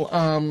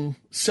people,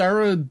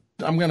 Sarah,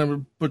 I'm going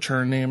to butcher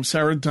her name,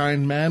 Sarah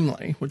Dine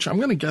Manley, which I'm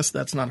going to guess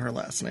that's not her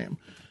last name.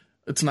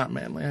 It's not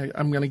Manley.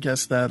 I'm going to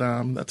guess that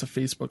that's a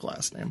Facebook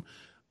last name.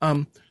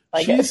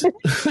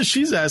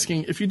 She's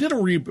asking, if you did a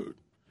reboot,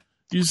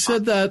 you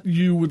said that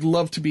you would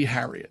love to be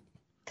Harriet.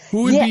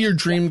 Who would be your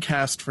dream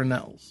cast for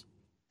Nels?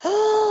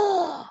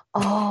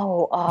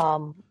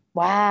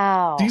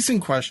 Wow.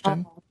 Decent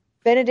question.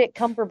 Benedict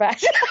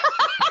Cumberbatch.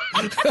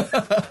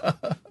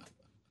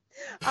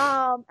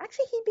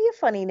 Actually, he'd be a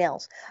funny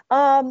Nels.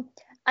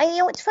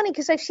 It's funny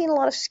because I've seen a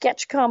lot of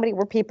sketch comedy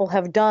where people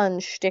have done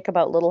shtick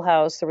about Little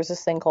House. There was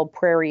this thing called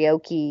Prairie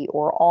Okie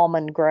or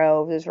Almond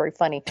Grove. It was very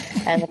funny.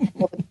 And the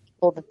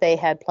people that they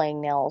had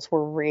playing Nels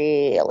were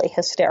really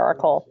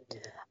hysterical.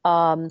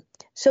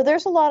 So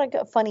there's a lot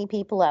of funny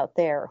people out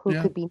there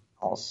who could be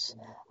Nels.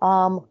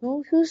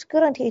 Who's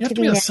good on TV? You have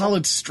to be a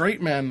solid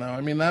straight man, though.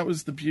 I mean, that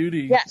was the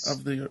beauty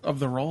of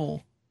the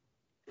role.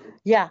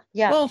 Yeah.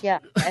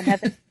 And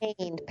have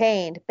it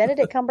pained.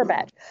 Benedict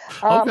Cumberbatch.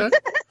 Okay.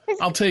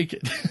 I'll take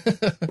it.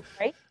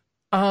 Right?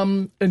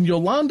 And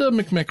Yolanda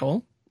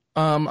McMickle,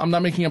 I'm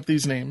not making up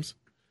these names.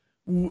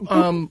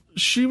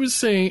 She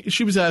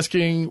was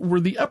asking, were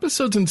the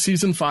episodes in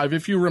season 5,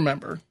 if you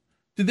remember,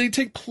 did they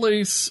take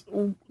place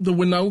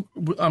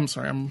I'm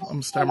sorry,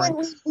 I'm stammering.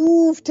 We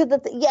moved to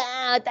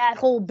that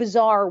whole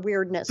bizarre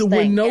weirdness thing. The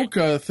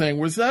Winoka thing,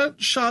 was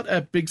that shot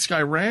at Big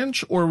Sky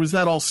Ranch or was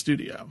that all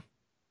studio?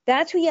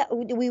 That's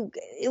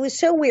it was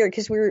so weird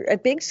because we were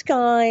at Big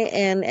Sky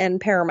and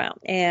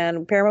Paramount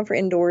for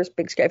indoors,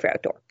 Big Sky for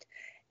outdoor.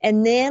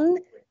 And then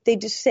they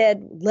just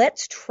said,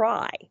 let's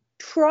try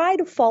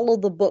to follow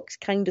the books,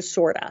 kind of,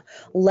 sort of.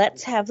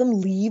 Let's have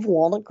them leave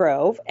Walnut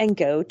Grove and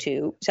go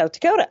to South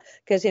Dakota.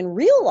 Because in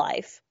real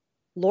life,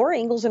 Laura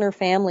Ingalls and her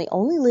family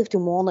only lived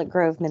in Walnut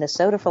Grove,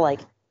 Minnesota for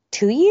like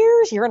 2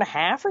 years, year and a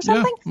half or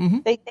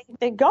something. Yeah,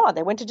 they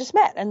went to De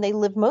Smet, and they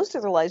lived most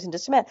of their lives in De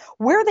Smet,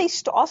 where they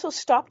also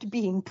stopped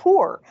being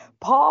poor.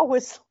 Pa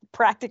was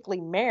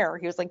practically mayor.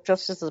 He was like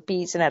justice of the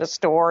peace and had a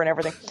store and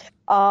everything.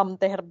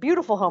 They had a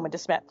beautiful home in De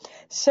Smet.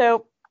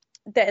 So,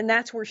 and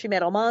that's where she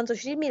met Almanzo.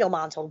 She didn't meet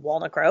Almanzo in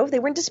Walnut Grove. They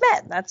were in De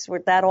Smet. That's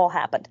where that all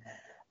happened.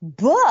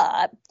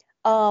 But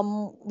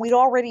we'd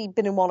already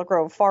been in Walnut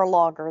Grove far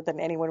longer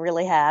than anyone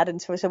really had.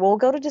 And so we said, well, we'll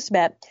go to De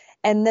Smet,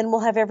 and then we'll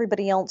have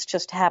everybody else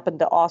just happen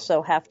to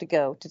also have to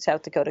go to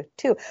South Dakota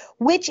too.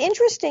 Which,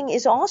 interesting,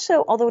 is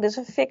also, although it is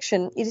a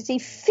fiction, it is a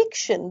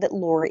fiction that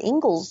Laura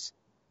Ingalls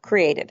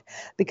created.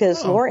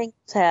 Because Laura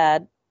Ingalls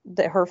had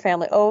her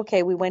family,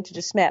 we went to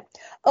De Smet.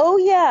 Oh,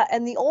 yeah,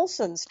 and the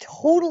Olsons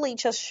totally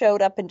just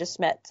showed up in De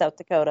Smet, South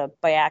Dakota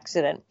by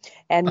accident.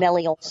 And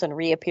Nellie Olson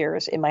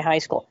reappears in my high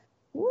school.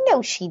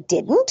 No, she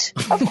didn't.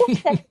 Of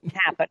course that didn't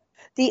happen.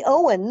 The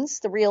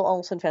Owens, the real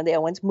Olsen family, the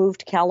Owens,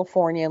 moved to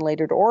California and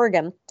later to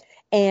Oregon.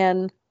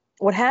 And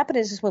what happened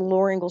is when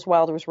Laura Ingalls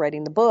Wilder was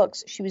writing the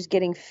books, she was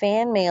getting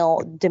fan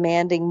mail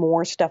demanding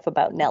more stuff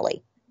about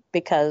Nellie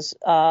because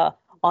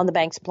On the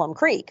Banks of Plum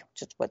Creek,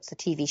 which is what the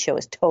TV show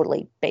is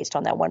totally based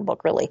on that one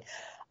book, really.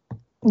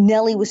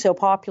 Nellie was so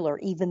popular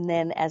even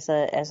then as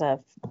a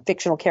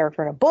fictional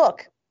character in a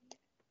book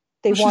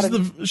They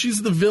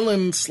She's the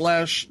villain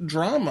slash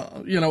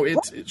drama.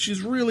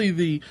 She's really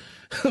the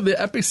the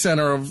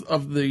epicenter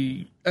of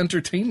the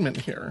entertainment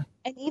here.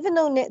 And even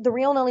though the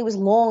real Nellie was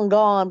long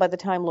gone by the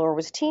time Laura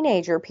was a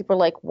teenager, people are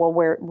like, well,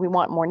 we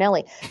want more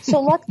Nellie. So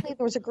luckily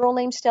there was a girl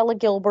named Stella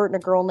Gilbert and a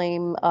girl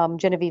named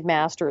Genevieve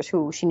Masters,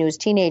 who she knew as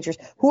teenagers,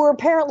 who were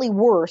apparently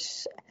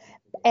worse.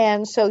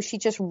 And so she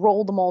just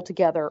rolled them all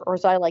together, or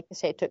as I like to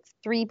say, it took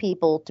 3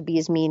 people to be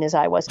as mean as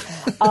I was.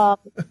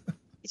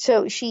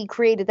 So she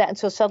created that, and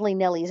so suddenly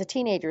Nellie is a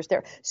teenager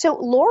there. So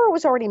Laura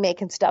was already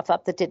making stuff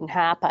up that didn't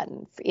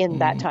happen in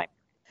that time.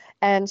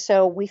 And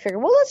so we figured,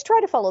 well, let's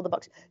try to follow the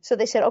books. So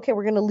they said, okay,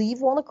 we're going to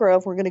leave Walnut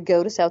Grove. We're going to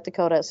go to South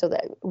Dakota. So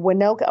that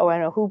Winoka, I don't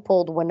know who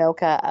pulled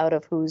Winoka out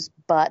of whose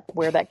butt,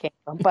 where that came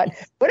from, but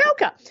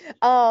Winoka.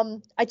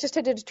 I just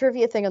did a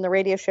trivia thing on the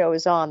radio show I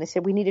was on. They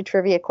said, we need a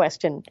trivia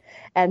question.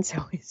 And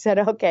so we said,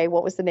 okay,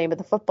 what was the name of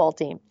the football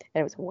team?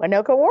 And it was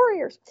Winoka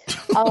Warriors.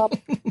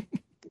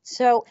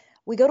 So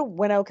we go to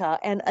Winoka,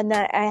 and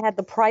that I had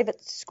the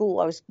private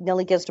school.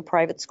 Nellie goes to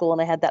private school,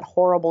 and I had that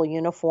horrible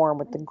uniform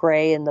with the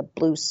gray and the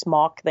blue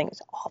smock thing. It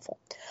was awful.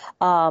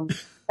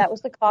 That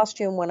was the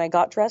costume when I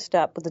got dressed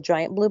up with the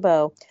giant blue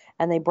bow,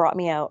 and they brought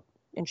me out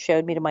and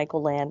showed me to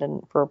Michael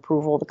Landon for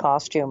approval of the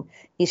costume.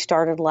 He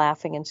started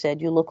laughing and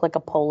said, "You look like a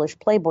Polish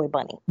Playboy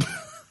bunny."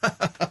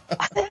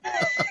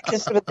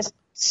 Just with this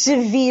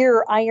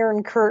severe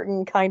Iron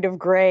Curtain kind of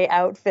gray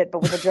outfit,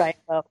 but with a giant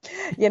bow,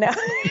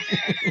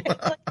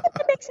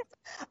 That makes sense.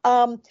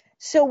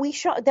 So we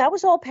shot. That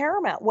was all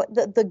Paramount. What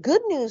the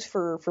good news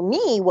for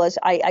me was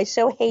I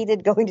so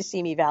hated going to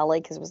Simi Valley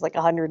because it was like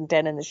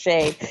 110 in the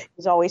shade. It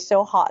was always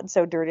so hot and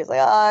so dirty. It's like,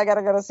 I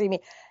gotta go to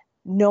Simi.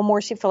 No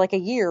more for like a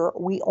year.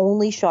 We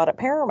only shot at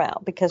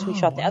Paramount because we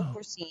shot the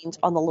outdoor scenes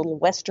on the little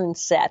Western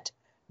set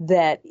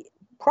that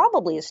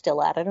probably is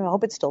still at, I don't know, I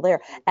hope it's still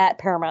there, at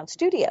Paramount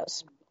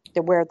Studios,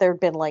 where there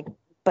had been like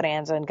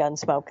Bonanza and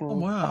Gunsmoke.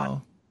 And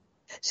wow.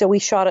 So we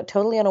shot it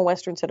totally on a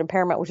Western set in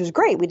Paramount, which was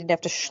great. We didn't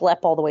have to schlep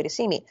all the way to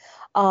see me.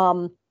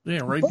 Yeah,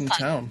 right in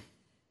town.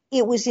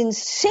 It was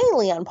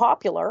insanely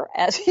unpopular,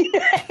 as you know,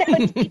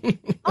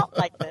 not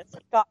like this.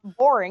 It got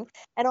boring.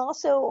 And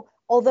also,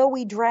 although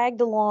we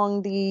dragged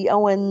along the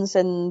Owens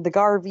and the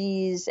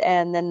Garveys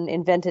and then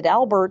invented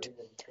Albert,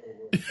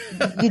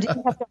 you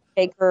didn't have Don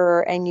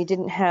Baker, and you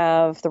didn't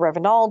have the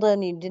Reverend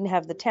Alden, you didn't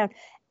have the town.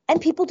 And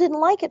people didn't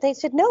like it. They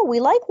said, no, we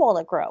like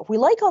Walnut Grove. We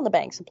like On the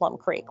Banks of Plum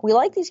Creek. We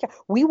like these guys.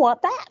 We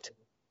want that.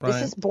 Right.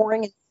 This is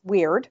boring and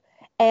weird.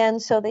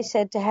 And so they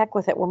said, to heck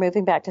with it. We're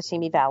moving back to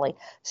Simi Valley.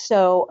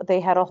 So they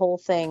had a whole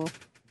thing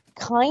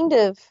kind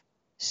of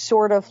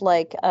sort of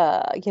like,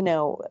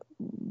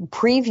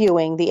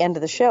 previewing the end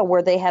of the show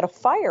where they had a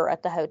fire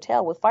at the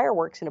hotel with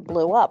fireworks and it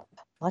blew up,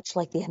 much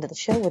like the end of the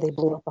show where they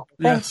blew up the whole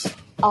thing. Yes.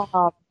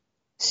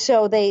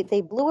 So they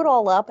blew it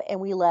all up and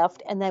we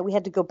left, and then we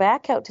had to go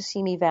back out to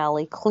Simi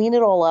Valley, clean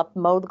it all up,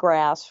 mow the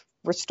grass,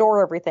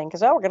 restore everything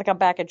because, we're going to come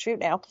back and shoot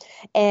now,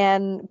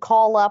 and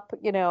call up,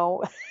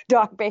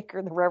 Doc Baker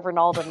and the Reverend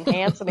Alden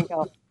Hanson and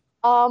go,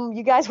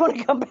 you guys want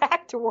to come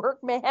back to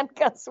work, man?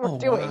 Because we're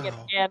doing it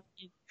again.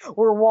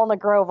 We're Walnut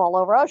Grove all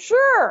over. Oh,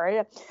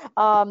 sure.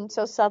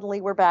 So suddenly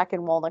we're back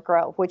in Walnut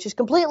Grove, which is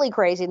completely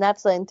crazy. And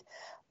that's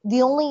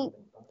the only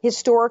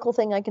historical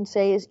thing I can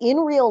say is in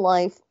real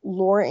life,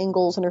 Laura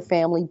Ingalls and her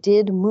family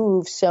did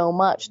move so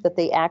much that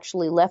they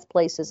actually left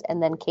places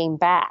and then came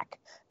back.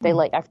 They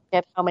I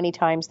forget how many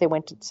times they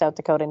went to South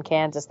Dakota and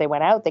Kansas. They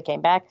went out, they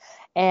came back.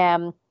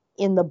 And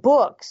in the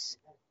books,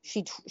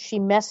 she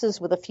messes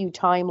with a few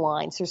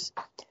timelines. There's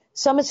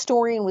some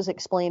historian was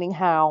explaining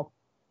how,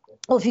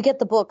 if you get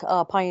the book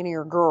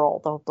Pioneer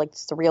Girl,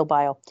 it's the real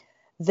bio,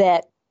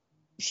 that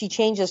she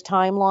changes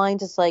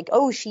timelines. It's like,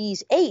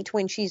 she's 8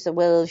 when she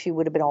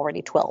would have been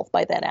already 12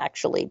 by then,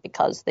 actually,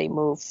 because they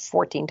moved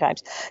 14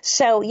 times.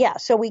 So,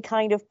 so we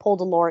kind of pulled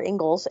a Laura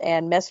Ingalls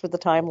and messed with the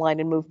timeline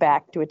and moved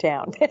back to a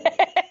town.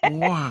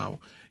 Wow.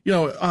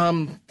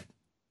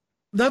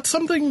 That's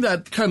something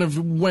that kind of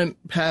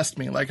went past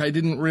me. Like, I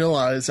didn't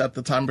realize at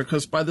the time,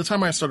 because by the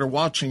time I started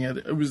watching it,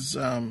 it was,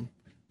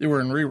 they were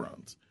in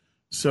reruns.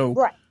 So.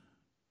 Right.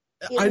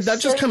 That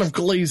just kind of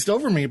glazed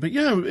over me. But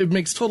yeah, it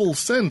makes total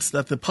sense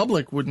that the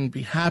public wouldn't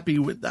be happy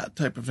with that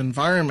type of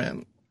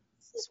environment.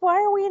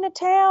 Why are we in a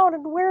town?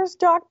 And where's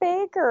Doc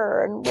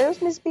Baker? And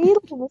where's Miss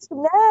Beadle?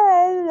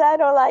 I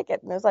don't like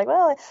it. And it's like,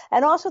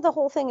 and also the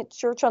whole thing at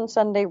church on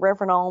Sunday,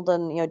 Reverend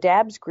Alden,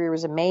 Dabbs Greer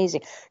was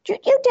amazing.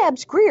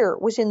 Dabbs Greer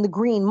was in The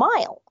Green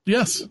Mile.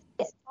 Yes.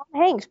 Tom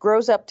Hanks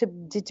grows up to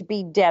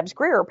be Dabbs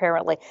Greer,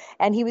 apparently.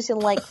 And he was in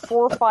like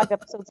 4 or 5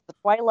 episodes of The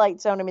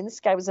Twilight Zone. I mean, this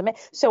guy was amazing.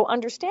 So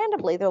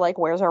understandably, they're like,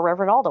 where's our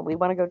Reverend Alden? We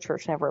want to go to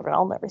church and have Reverend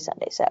Alden every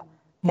Sunday. So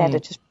they had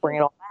to just bring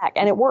it all back.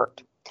 And it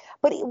worked.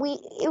 But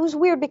it was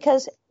weird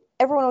because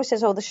everyone always says,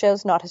 the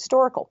show's not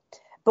historical.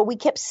 But we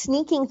kept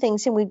sneaking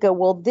things in. We'd go,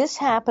 well, this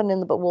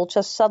happened, but we'll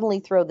just suddenly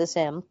throw this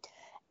in.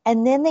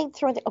 And then they'd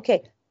throw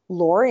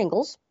Laura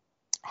Ingalls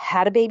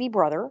had a baby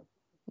brother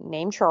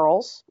named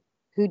Charles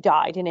who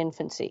died in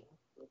infancy.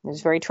 It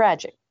was very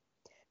tragic.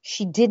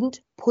 She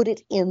didn't put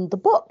it in the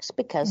books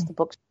because the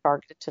books were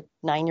targeted to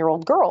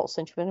 9-year-old girls,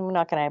 and she went, we're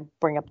not going to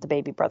bring up the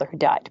baby brother who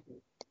died.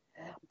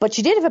 But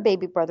she did have a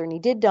baby brother, and he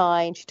did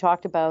die, and she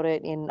talked about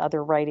it in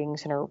other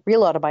writings in her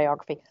real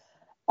autobiography.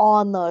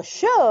 On the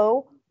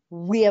show,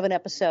 we have an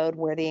episode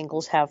where the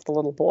Ingalls have the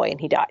little boy, and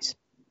he dies.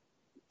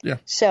 Yeah.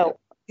 So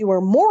you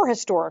were more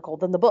historical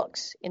than the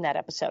books in that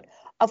episode.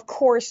 Of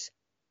course,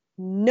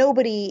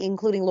 nobody,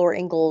 including Laura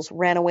Ingalls,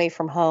 ran away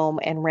from home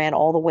and ran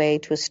all the way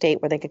to a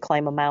state where they could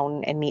climb a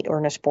mountain and meet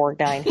Ernest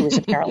Borgnine, who was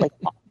apparently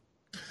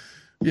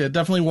Yeah,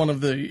 definitely one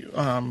of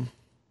the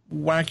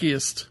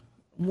wackiest,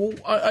 well,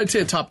 I'd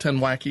say a top 10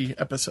 wacky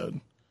episode.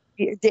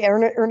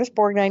 Ernest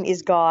Borgnine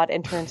is God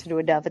and turns into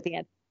a dove at the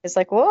end. It's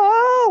like,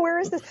 whoa, where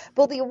is this?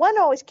 But the one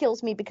always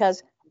kills me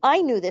because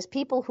I knew this.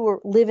 People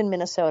who live in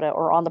Minnesota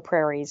or on the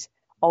prairies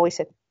always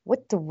said,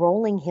 what, the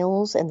rolling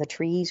hills and the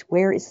trees,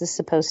 where is this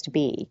supposed to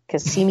be?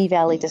 Because Simi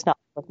Valley does not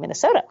look like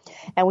Minnesota.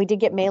 And we did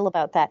get mail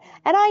about that.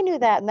 And I knew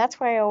that. And that's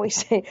why I always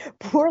say,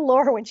 poor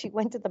Laura, when she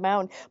went to the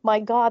mountain, my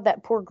God,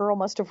 that poor girl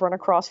must have run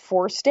across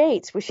 4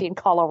 states. Was she in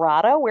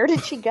Colorado? Where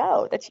did she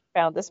go that she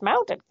found this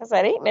mountain? Because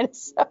that ain't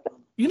Minnesota.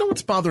 You know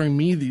what's bothering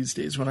me these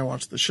days when I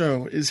watch the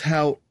show is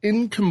how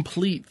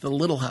incomplete the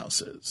Little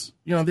House is.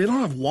 You know, they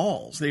don't have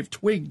walls. They have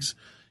twigs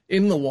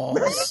in the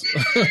walls.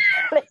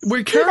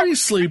 Where Carrie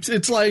sleeps,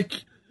 it's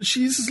like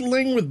she's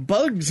laying with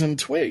bugs and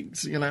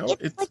twigs, you know?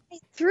 It's like they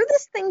threw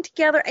this thing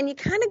together, and you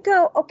kind of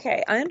go,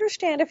 okay, I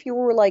understand if you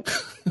were like,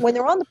 when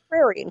they're on the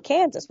prairie in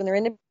Kansas, when they're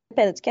in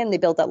Independence, Canada, they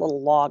built that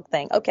little log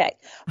thing. Okay,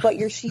 but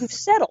you've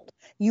settled.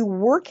 You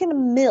work in a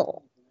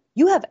mill.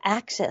 You have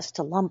access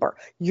to lumber.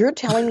 You're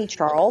telling me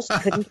Charles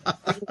couldn't get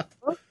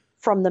lumber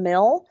from the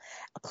mill?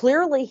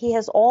 Clearly, he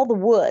has all the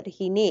wood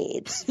he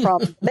needs from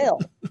the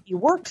mill. He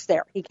works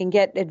there. He can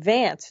get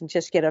advance and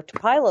just get a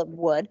pile of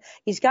wood.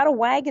 He's got a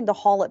wagon to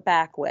haul it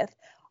back with.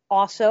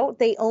 Also,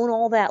 they own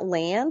all that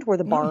land where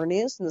the barn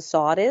is and the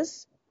sod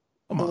is,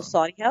 the little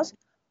soddy house.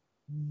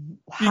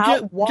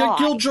 Get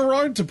Gil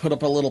Gerard to put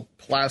up a little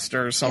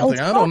plaster or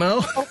something. I don't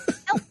know.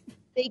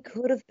 They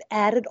could have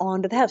added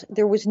on to the house.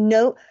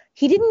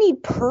 He didn't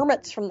need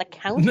permits from the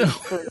county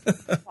for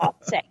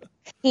God's sake.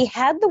 He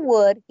had the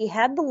wood, he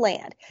had the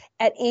land.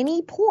 At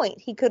any point,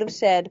 he could have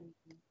said,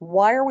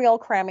 why are we all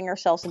cramming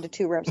ourselves into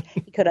 2 rooms?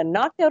 He could have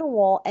knocked out a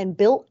wall and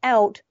built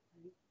out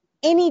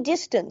any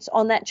distance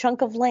on that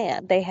chunk of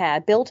land they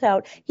had built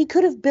out. He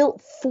could have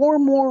built 4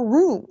 more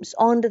rooms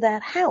onto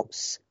that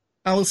house.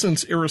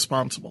 Allison's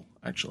irresponsible,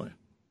 actually.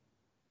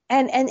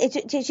 And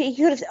he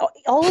could have,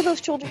 all of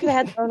those children who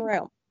had their own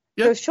room.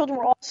 Yep. Those children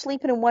were all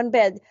sleeping in one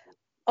bed.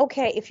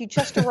 Okay, if you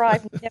just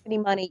arrived and didn't have any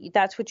money,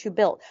 that's what you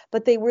built.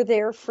 But they were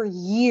there for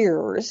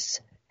years.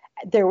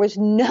 There was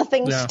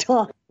nothing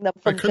stopping them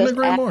from I couldn't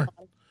agree more.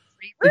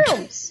 3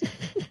 rooms.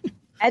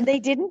 And they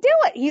didn't do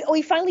it.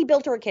 He finally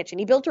built her a kitchen.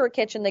 He built her a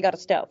kitchen. They got a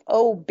stove.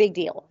 Oh, big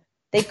deal.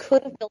 They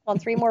could have built on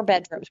 3 more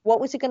bedrooms. What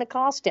was it going to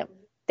cost him?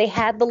 They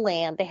had the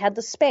land. They had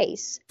the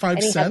space.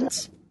 5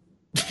 cents?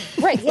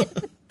 Right.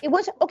 It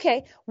was,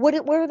 okay,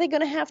 what were they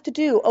going to have to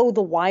do? Oh,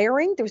 the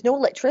wiring? There was no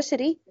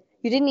electricity.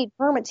 You didn't need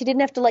permits. You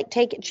didn't have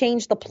to,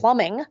 change the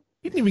plumbing.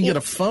 You didn't even get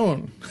a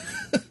phone.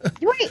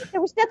 Right.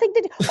 There was nothing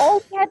to do.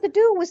 All you had to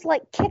do was,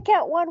 kick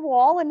out one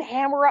wall and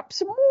hammer up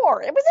some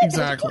more. It was it.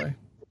 Exactly.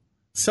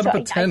 Set up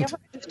a tent. I never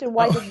understood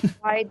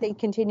why they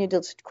continued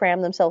to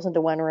cram themselves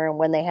into one room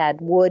when they had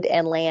wood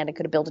and land and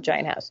could have built a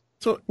giant house.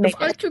 So if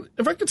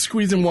I could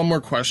squeeze in one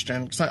more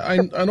question, because I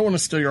don't want to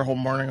steal your whole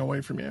morning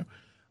away from you.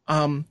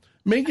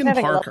 Megan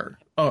Parker.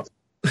 Oh,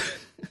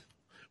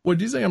 what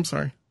did you say? I'm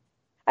sorry.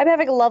 I'm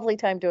having a lovely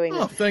time doing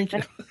this. Oh, thank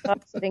you.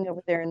 I'm sitting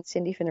over there, and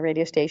Cindy from the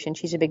radio station,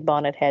 she's a big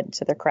bonnet head,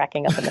 so they're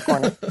cracking up in the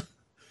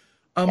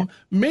corner.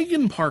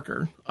 Megan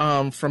Parker,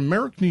 from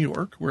Merrick, New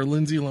York, where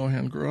Lindsay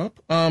Lohan grew up.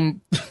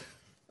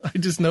 I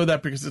just know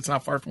that because it's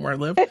not far from where I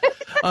live.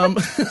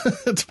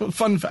 It's a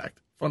fun fact.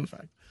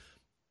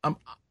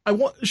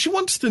 She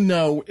wants to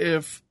know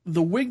if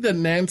the wig that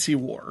Nancy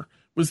wore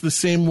was the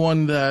same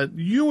one that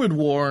you had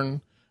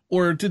worn,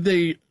 or did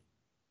they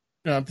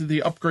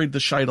upgrade the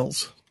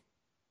Scheidels?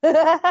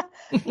 That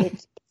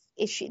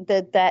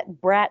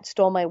brat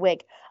stole my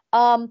wig.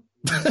 Yes,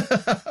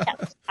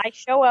 I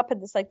show up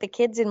and it's like the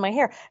kids in my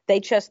hair.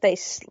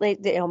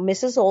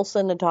 Mrs.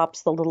 Olson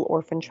adopts the little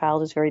orphan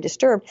child who's very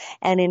disturbed,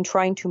 and in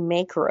trying to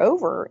make her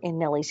over in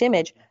Nellie's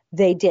image,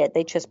 they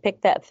just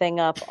picked that thing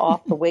up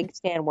off the wig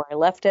stand where I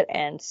left it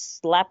and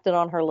slapped it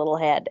on her little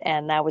head,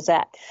 and that was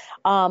that.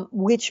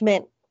 Which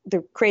meant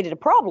created a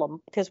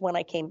problem because when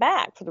I came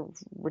back for the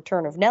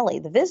return of Nellie,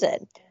 the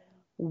visit,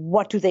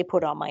 what do they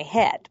put on my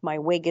head? My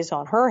wig is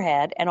on her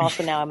head, and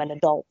also now I'm an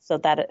adult, so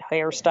that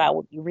hairstyle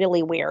would be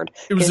really weird.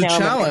 It was a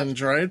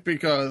challenge, right?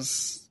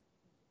 Because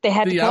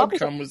the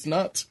outcome was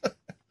nuts.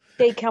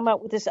 They come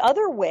out with this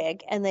other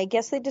wig, and they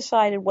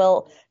decided,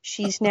 well,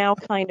 she's now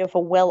kind of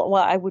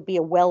I would be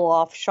a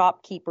well-off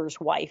shopkeeper's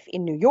wife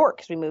in New York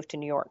because we moved to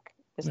New York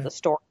because the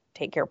store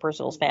take care of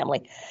Percival's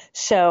family.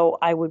 So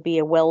I would be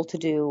a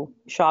well-to-do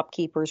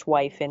shopkeeper's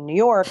wife in New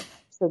York.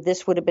 So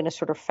this would have been a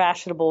sort of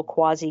fashionable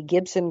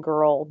quasi-Gibson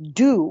girl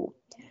do.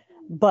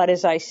 But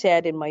as I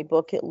said in my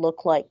book, it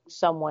looked like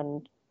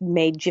someone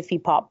made Jiffy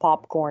Pop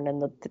popcorn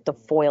and the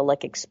foil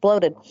like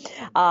exploded.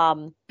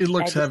 It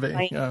looks I had this heavy.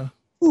 giant Yeah.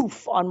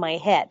 poof on my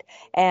head,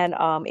 and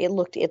it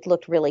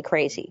looked really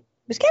crazy.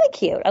 It was kind of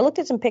cute. I looked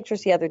at some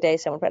pictures the other day.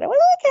 Someone put, well,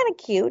 kind of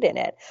cute in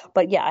it.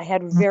 But yeah, I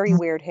had very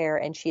weird hair,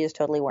 and she is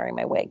totally wearing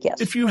my wig.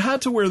 Yes. If you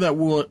had to wear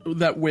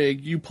that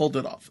wig, you pulled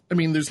it off. I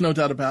mean, there's no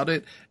doubt about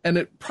it. And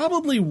it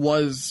probably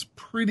was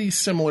pretty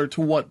similar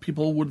to what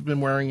people would have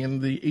been wearing in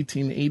the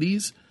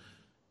 1880s.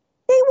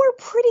 They were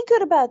pretty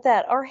good about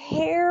that. Our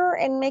hair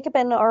and makeup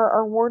and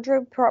our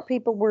wardrobe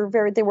people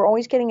they were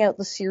always getting out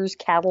the Sears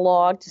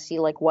catalog to see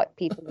like what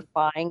people were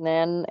buying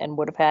then and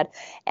would have had.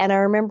 And I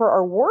remember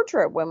our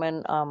wardrobe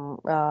woman,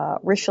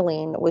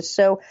 Richeline,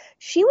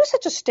 she was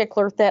such a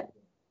stickler that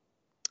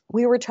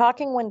we were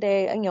talking one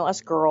day,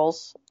 us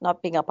girls,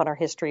 not being up on our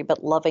history,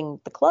 but loving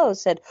the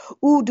clothes, said,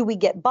 ooh, do we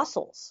get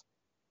bustles?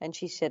 And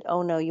she said,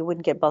 oh no, you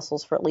wouldn't get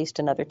bustles for at least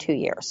another 2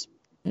 years.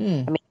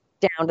 Mm. I mean,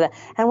 down to that.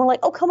 And we're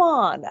like, oh, come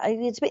on.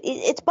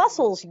 It's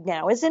bustles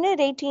now, isn't it?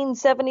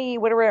 1870,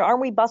 whatever.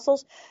 Aren't we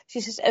bustles? She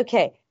says,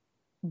 okay,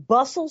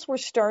 bustles were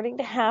starting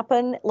to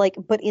happen,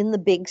 but in the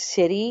big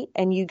city,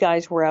 and you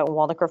guys were out in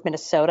Walnut Grove,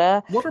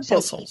 Minnesota. What are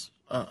bustles?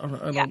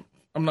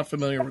 I'm not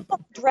familiar with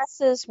them.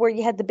 Dresses where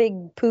you had the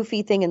big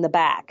poofy thing in the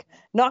back.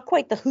 Not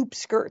quite the hoop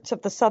skirts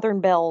of the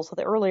Southern Belles of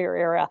the earlier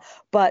era,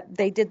 but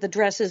they did the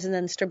dresses, and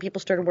then people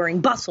started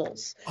wearing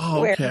bustles.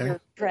 Oh, okay. Where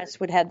your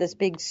dress would have this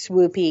big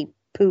swoopy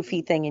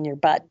poofy thing in your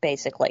butt,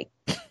 basically.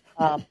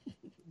 A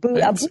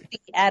booty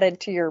added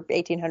to your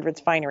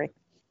 1800s finery.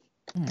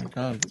 Oh my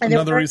God!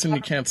 Another reason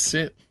you can't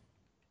sit.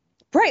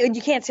 Right, and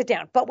you can't sit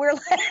down. But we're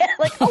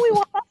like, oh, we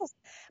want bustles.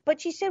 But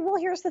she said, well,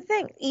 here's the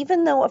thing.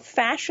 Even though a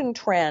fashion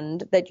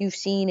trend that you've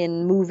seen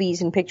in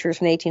movies and pictures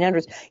from the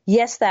 1800s,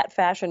 yes, that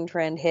fashion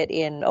trend hit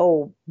in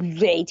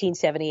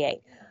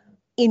 1878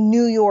 in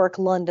New York,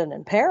 London,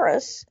 and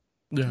Paris.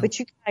 Yeah. But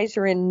you guys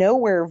are in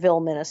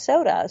Nowhereville,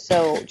 Minnesota.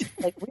 So just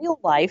like real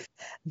life,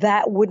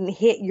 that wouldn't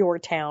hit your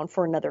town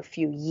for another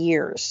few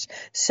years.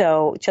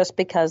 So just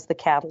because the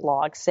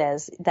catalog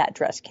says that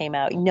dress came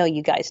out,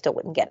 you guys still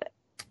wouldn't get it.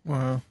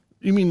 Wow.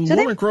 You mean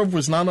Walnut Grove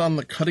was not on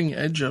the cutting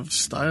edge of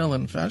style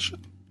and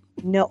fashion?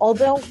 No,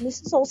 although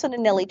Mrs. Olson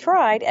and Nellie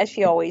tried, as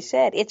she always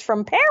said, it's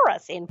from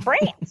Paris in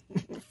France.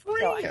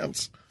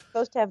 France. So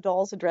supposed to have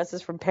dolls and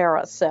dresses from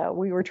Paris, so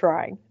we were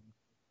trying.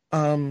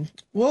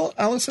 Well,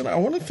 Allison, I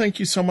want to thank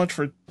you so much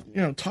for,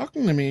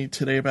 talking to me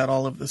today about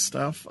all of this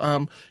stuff.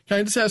 Can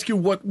I just ask you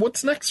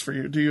what's next for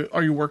you?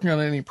 Are you working on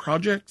any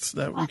projects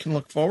that we can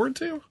look forward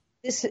to?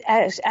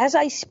 As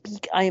I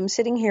speak, I am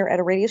sitting here at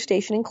a radio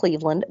station in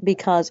Cleveland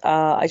because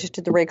I just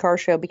did the Ray Carr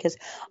show because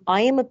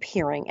I am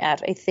appearing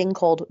at a thing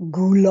called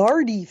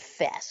Ghoulardi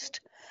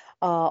Fest.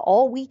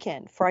 All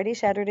weekend, Friday,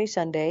 Saturday,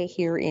 Sunday,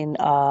 here in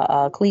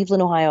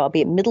Cleveland, Ohio. I'll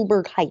be at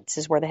Middleburg Heights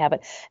is where they have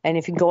it. And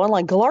if you go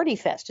online, Ghoulardi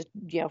Fest, just,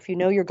 if you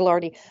know your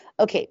Ghoulardi.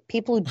 Okay,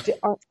 people who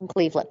aren't from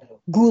Cleveland.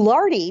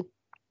 Ghoulardi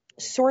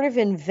sort of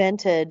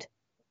invented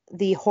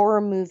the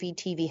horror movie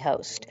TV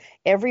host.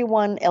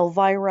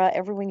 Elvira,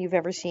 everyone you've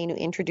ever seen who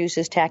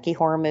introduces tacky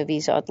horror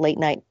movies on late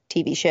night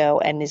TV show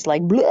and is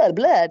like, blah,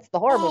 blah, it's the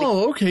horror movie.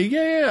 Oh, okay.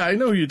 Yeah. I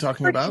know who you're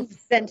talking about. He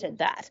invented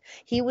that.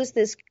 He was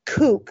this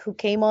kook who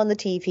came on the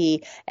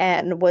TV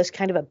and was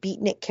kind of a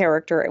beatnik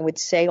character and would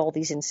say all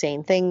these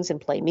insane things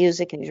and play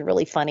music, and he was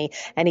really funny,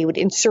 and he would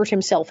insert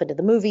himself into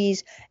the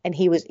movies, and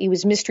he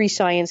was Mystery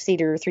Science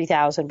Theater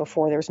 3000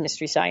 before there was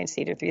Mystery Science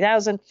Theater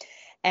 3000,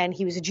 and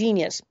he was a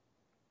genius.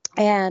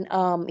 And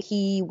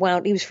he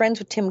was friends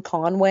with Tim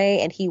Conway,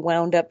 and he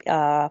wound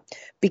up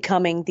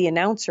becoming the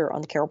announcer on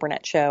the Carol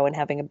Burnett show and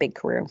having a big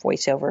career in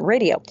voiceover and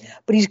radio.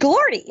 But he's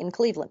Ghoulardi in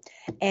Cleveland.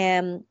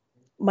 And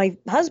my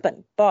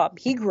husband, Bob,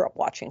 he grew up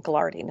watching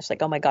Ghoulardi, and it's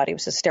like, oh my God, he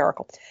was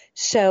hysterical.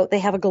 So they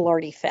have a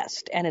Ghoulardi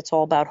Fest, and it's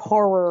all about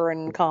horror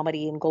and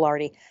comedy and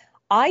Ghoulardi.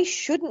 I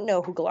shouldn't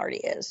know who Ghoulardi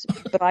is,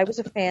 but I was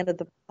a fan of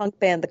the punk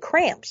band The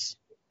Cramps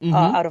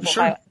out of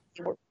Ohio.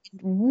 They were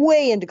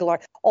way into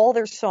Ghoulardi. All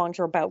their songs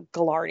are about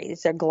Ghoulardi. They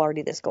said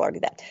Ghoulardi this,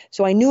 Ghoulardi that.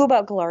 So I knew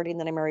about Ghoulardi, and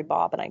then I married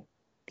Bob, and I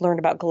learned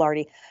about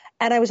Ghoulardi.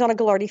 And I was on a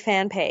Ghoulardi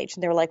fan page,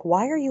 and they were like,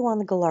 why are you on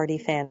the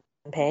Ghoulardi fan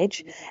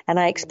page? And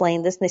I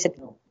explained this, and they said,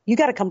 you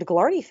got to come to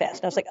Ghoulardi Fest.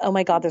 And I was like, oh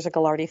my God, there's a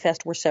Ghoulardi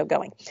Fest. We're so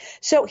going.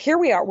 So here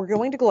we are. We're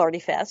going to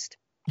Ghoulardi Fest.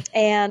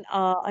 And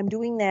I'm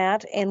doing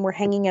that, and we're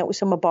hanging out with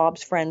some of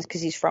Bob's friends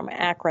because he's from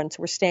Akron. So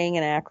we're staying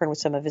in Akron with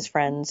some of his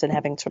friends and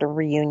having sort of a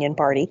reunion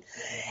party.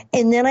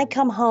 And then I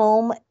come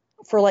home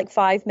for like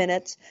 5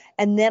 minutes,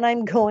 and then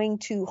I'm going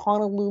to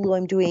Honolulu.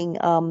 I'm doing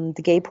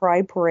the Gay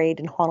Pride Parade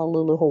in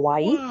Honolulu,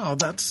 Hawaii. Wow,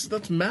 that's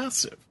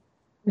massive.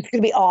 It's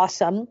going to be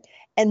awesome.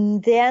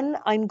 And then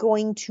I'm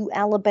going to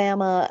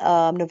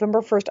Alabama,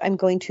 November 1st, I'm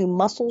going to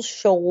Muscle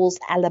Shoals,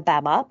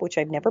 Alabama, which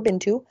I've never been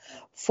to,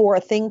 for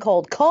a thing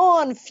called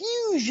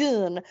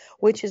Confusion,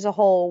 which is a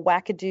whole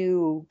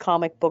wackadoo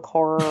comic book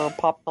horror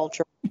pop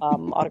culture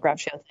autograph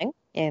show thing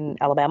in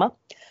Alabama.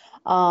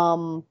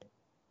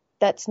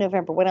 That's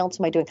November. What else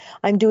am I doing?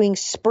 I'm doing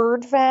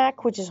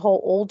Spurdvac, which is a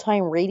whole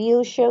old-time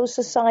radio show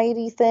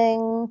society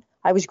thing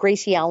I was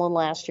Gracie Allen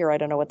last year. I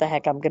don't know what the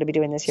heck I'm going to be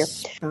doing this year.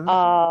 So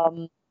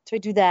I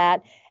do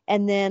that.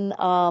 And then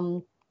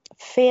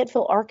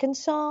Fayetteville,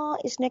 Arkansas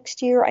is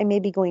next year. I may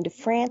be going to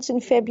France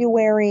in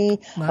February.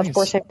 Nice. Of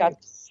course, I've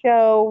got the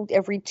show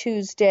every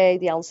Tuesday,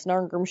 the Allison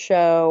Arngrim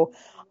Show.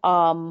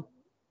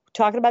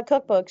 Talking about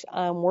cookbooks,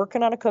 I'm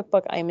working on a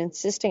cookbook. I'm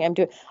insisting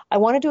I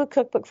want to do a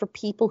cookbook for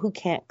people who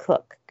can't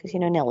cook, because,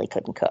 Nellie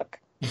couldn't cook.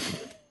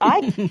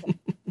 I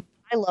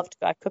loved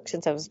to cook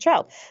since I was a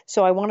child.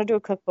 So I want to do a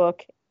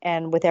cookbook,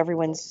 and with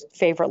everyone's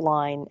favorite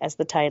line as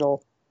the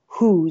title,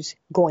 who's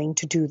going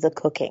to do the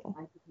cooking?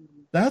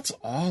 That's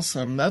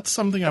awesome. That's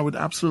something I would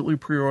absolutely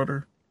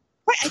pre-order.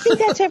 Right, I think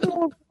that's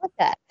everyone would want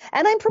that.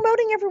 And I'm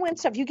promoting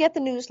everyone's stuff. You get the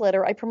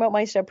newsletter. I promote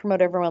my stuff,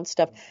 promote everyone's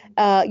stuff.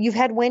 You've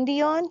had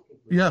Wendy on?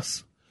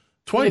 Yes.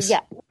 Twice.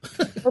 Yeah.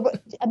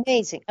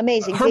 Amazing.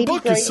 Her Baby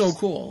book Grace, is so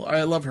cool.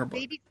 I love her book.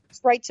 Baby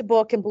Grace writes a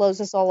book and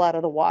blows us all out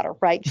of the water,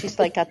 right? She's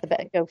like got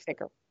the go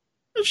figure.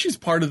 She's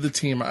part of the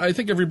team. I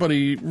think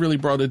everybody really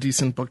brought a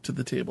decent book to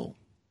the table.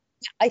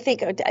 I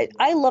think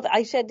I love it.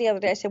 I said the other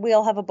day, we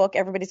all have a book.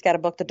 Everybody's got a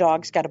book. The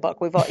dog's got a book.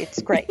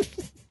 It's great.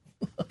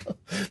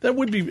 That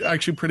would be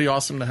actually pretty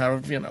awesome to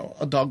have,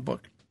 a dog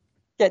book.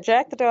 Yeah,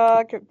 Jack the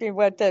dog.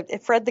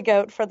 Fred the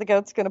goat. Fred the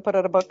goat's going to put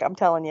out a book. I'm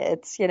telling you,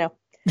 it's Fred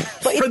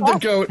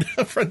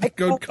the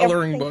goat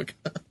coloring book.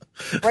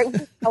 Right,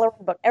 coloring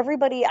book.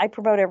 Everybody, I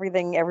promote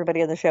everything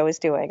everybody on the show is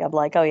doing. I'm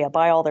like, oh yeah,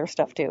 buy all their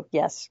stuff too.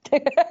 Yes.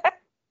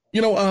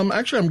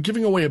 Actually, I'm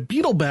giving away a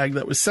Beetle bag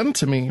that was sent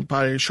to me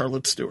by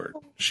Charlotte Stewart.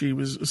 She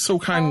was so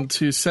kind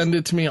to send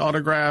it to me,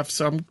 autographed,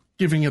 so I'm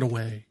giving it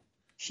away.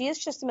 She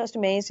is just the most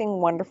amazing,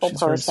 wonderful She's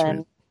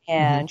person,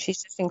 and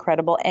she's just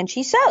incredible. And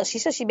she says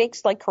she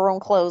makes like her own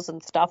clothes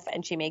and stuff,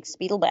 and she makes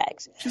Beetle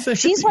bags.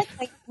 She's like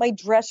my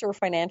dresser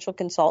financial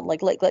consultant.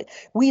 Like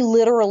we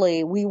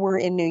were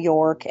in New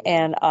York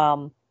and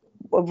for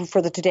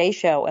the Today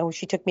Show, and when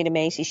she took me to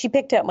Macy's, she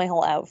picked out my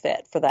whole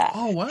outfit for that.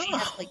 Oh, wow. She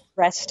has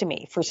dressed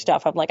me for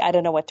stuff. I'm like, I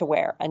don't know what to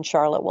wear, and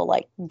Charlotte will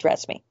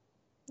dress me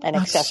and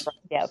accessorize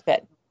the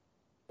outfit.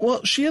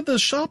 Well, she had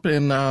this shop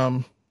in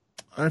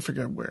I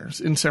forget where,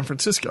 in San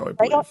Francisco, I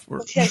believe.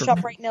 She had a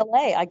shop right in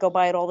L.A. I go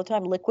by it all the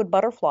time. Liquid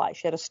Butterfly.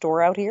 She had a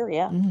store out here.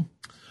 Yeah. Mm.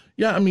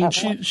 Yeah, I mean,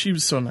 she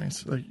was so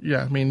nice.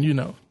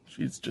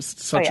 She's just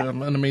such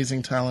an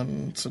amazing talent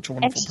and such a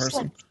wonderful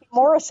person. Like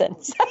Morrison.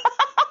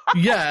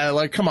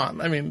 Yeah, come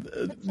on. I mean,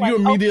 you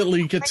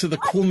immediately get to the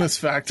coolness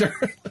factor.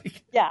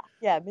 Yeah,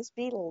 Miss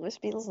Beetle. Miss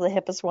Beetle's the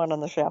hippest one on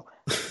the show.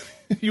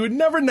 You would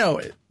never know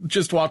it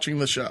just watching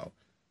the show.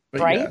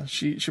 But right? Yeah,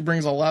 she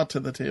brings a lot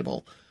to the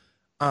table.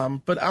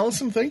 But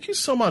Allison, thank you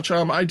so much.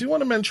 I do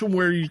want to mention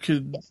where you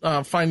could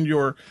find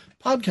your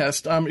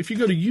podcast. If you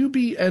go to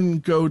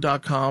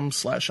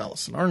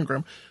ubngo.com/Allison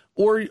Arngrim,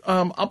 or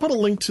I'll put a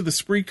link to the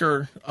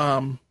Spreaker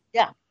go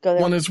there.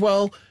 one as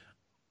well.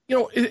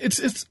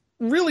 It's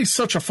really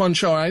such a fun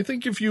show. I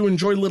think if you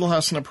enjoy Little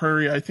House on the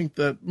Prairie, I think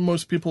that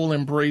most people will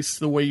embrace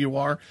the way you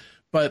are.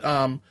 But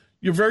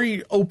you're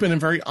very open and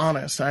very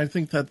honest. I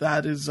think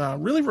that is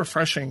really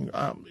refreshing.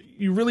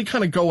 You really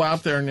kind of go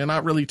out there and you're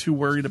not really too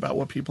worried about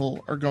what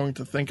people are going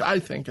to think. I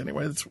think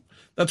anyway.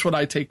 That's what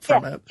I take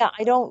from it. Yeah,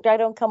 I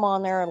don't come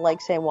on there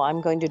and say, well, I'm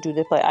going to do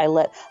this. But I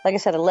let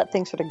things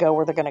sort of go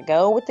where they're going to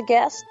go with the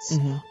guests.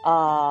 Mm-hmm.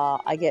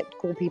 I get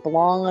cool people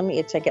on.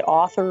 I get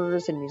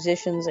authors and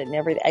musicians and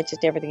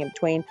everything in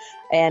between.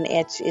 And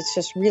it's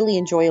just really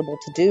enjoyable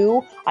to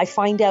do. I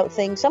find out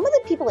things. Some of the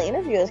people I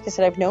interview, like I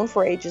said, I've known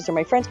for ages, they're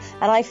my friends,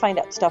 and I find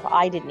out stuff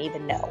I didn't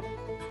even know.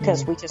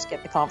 Because we just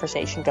get the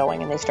conversation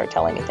going and they start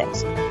telling me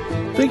things.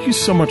 Thank you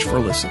so much for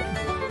listening.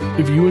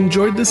 If you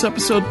enjoyed this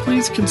episode,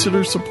 please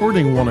consider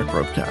supporting Walnut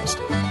Grovecast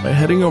by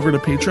heading over to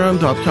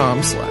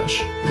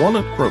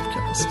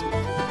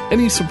patreon.com/WalnutGrovecast.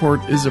 Any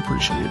support is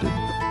appreciated.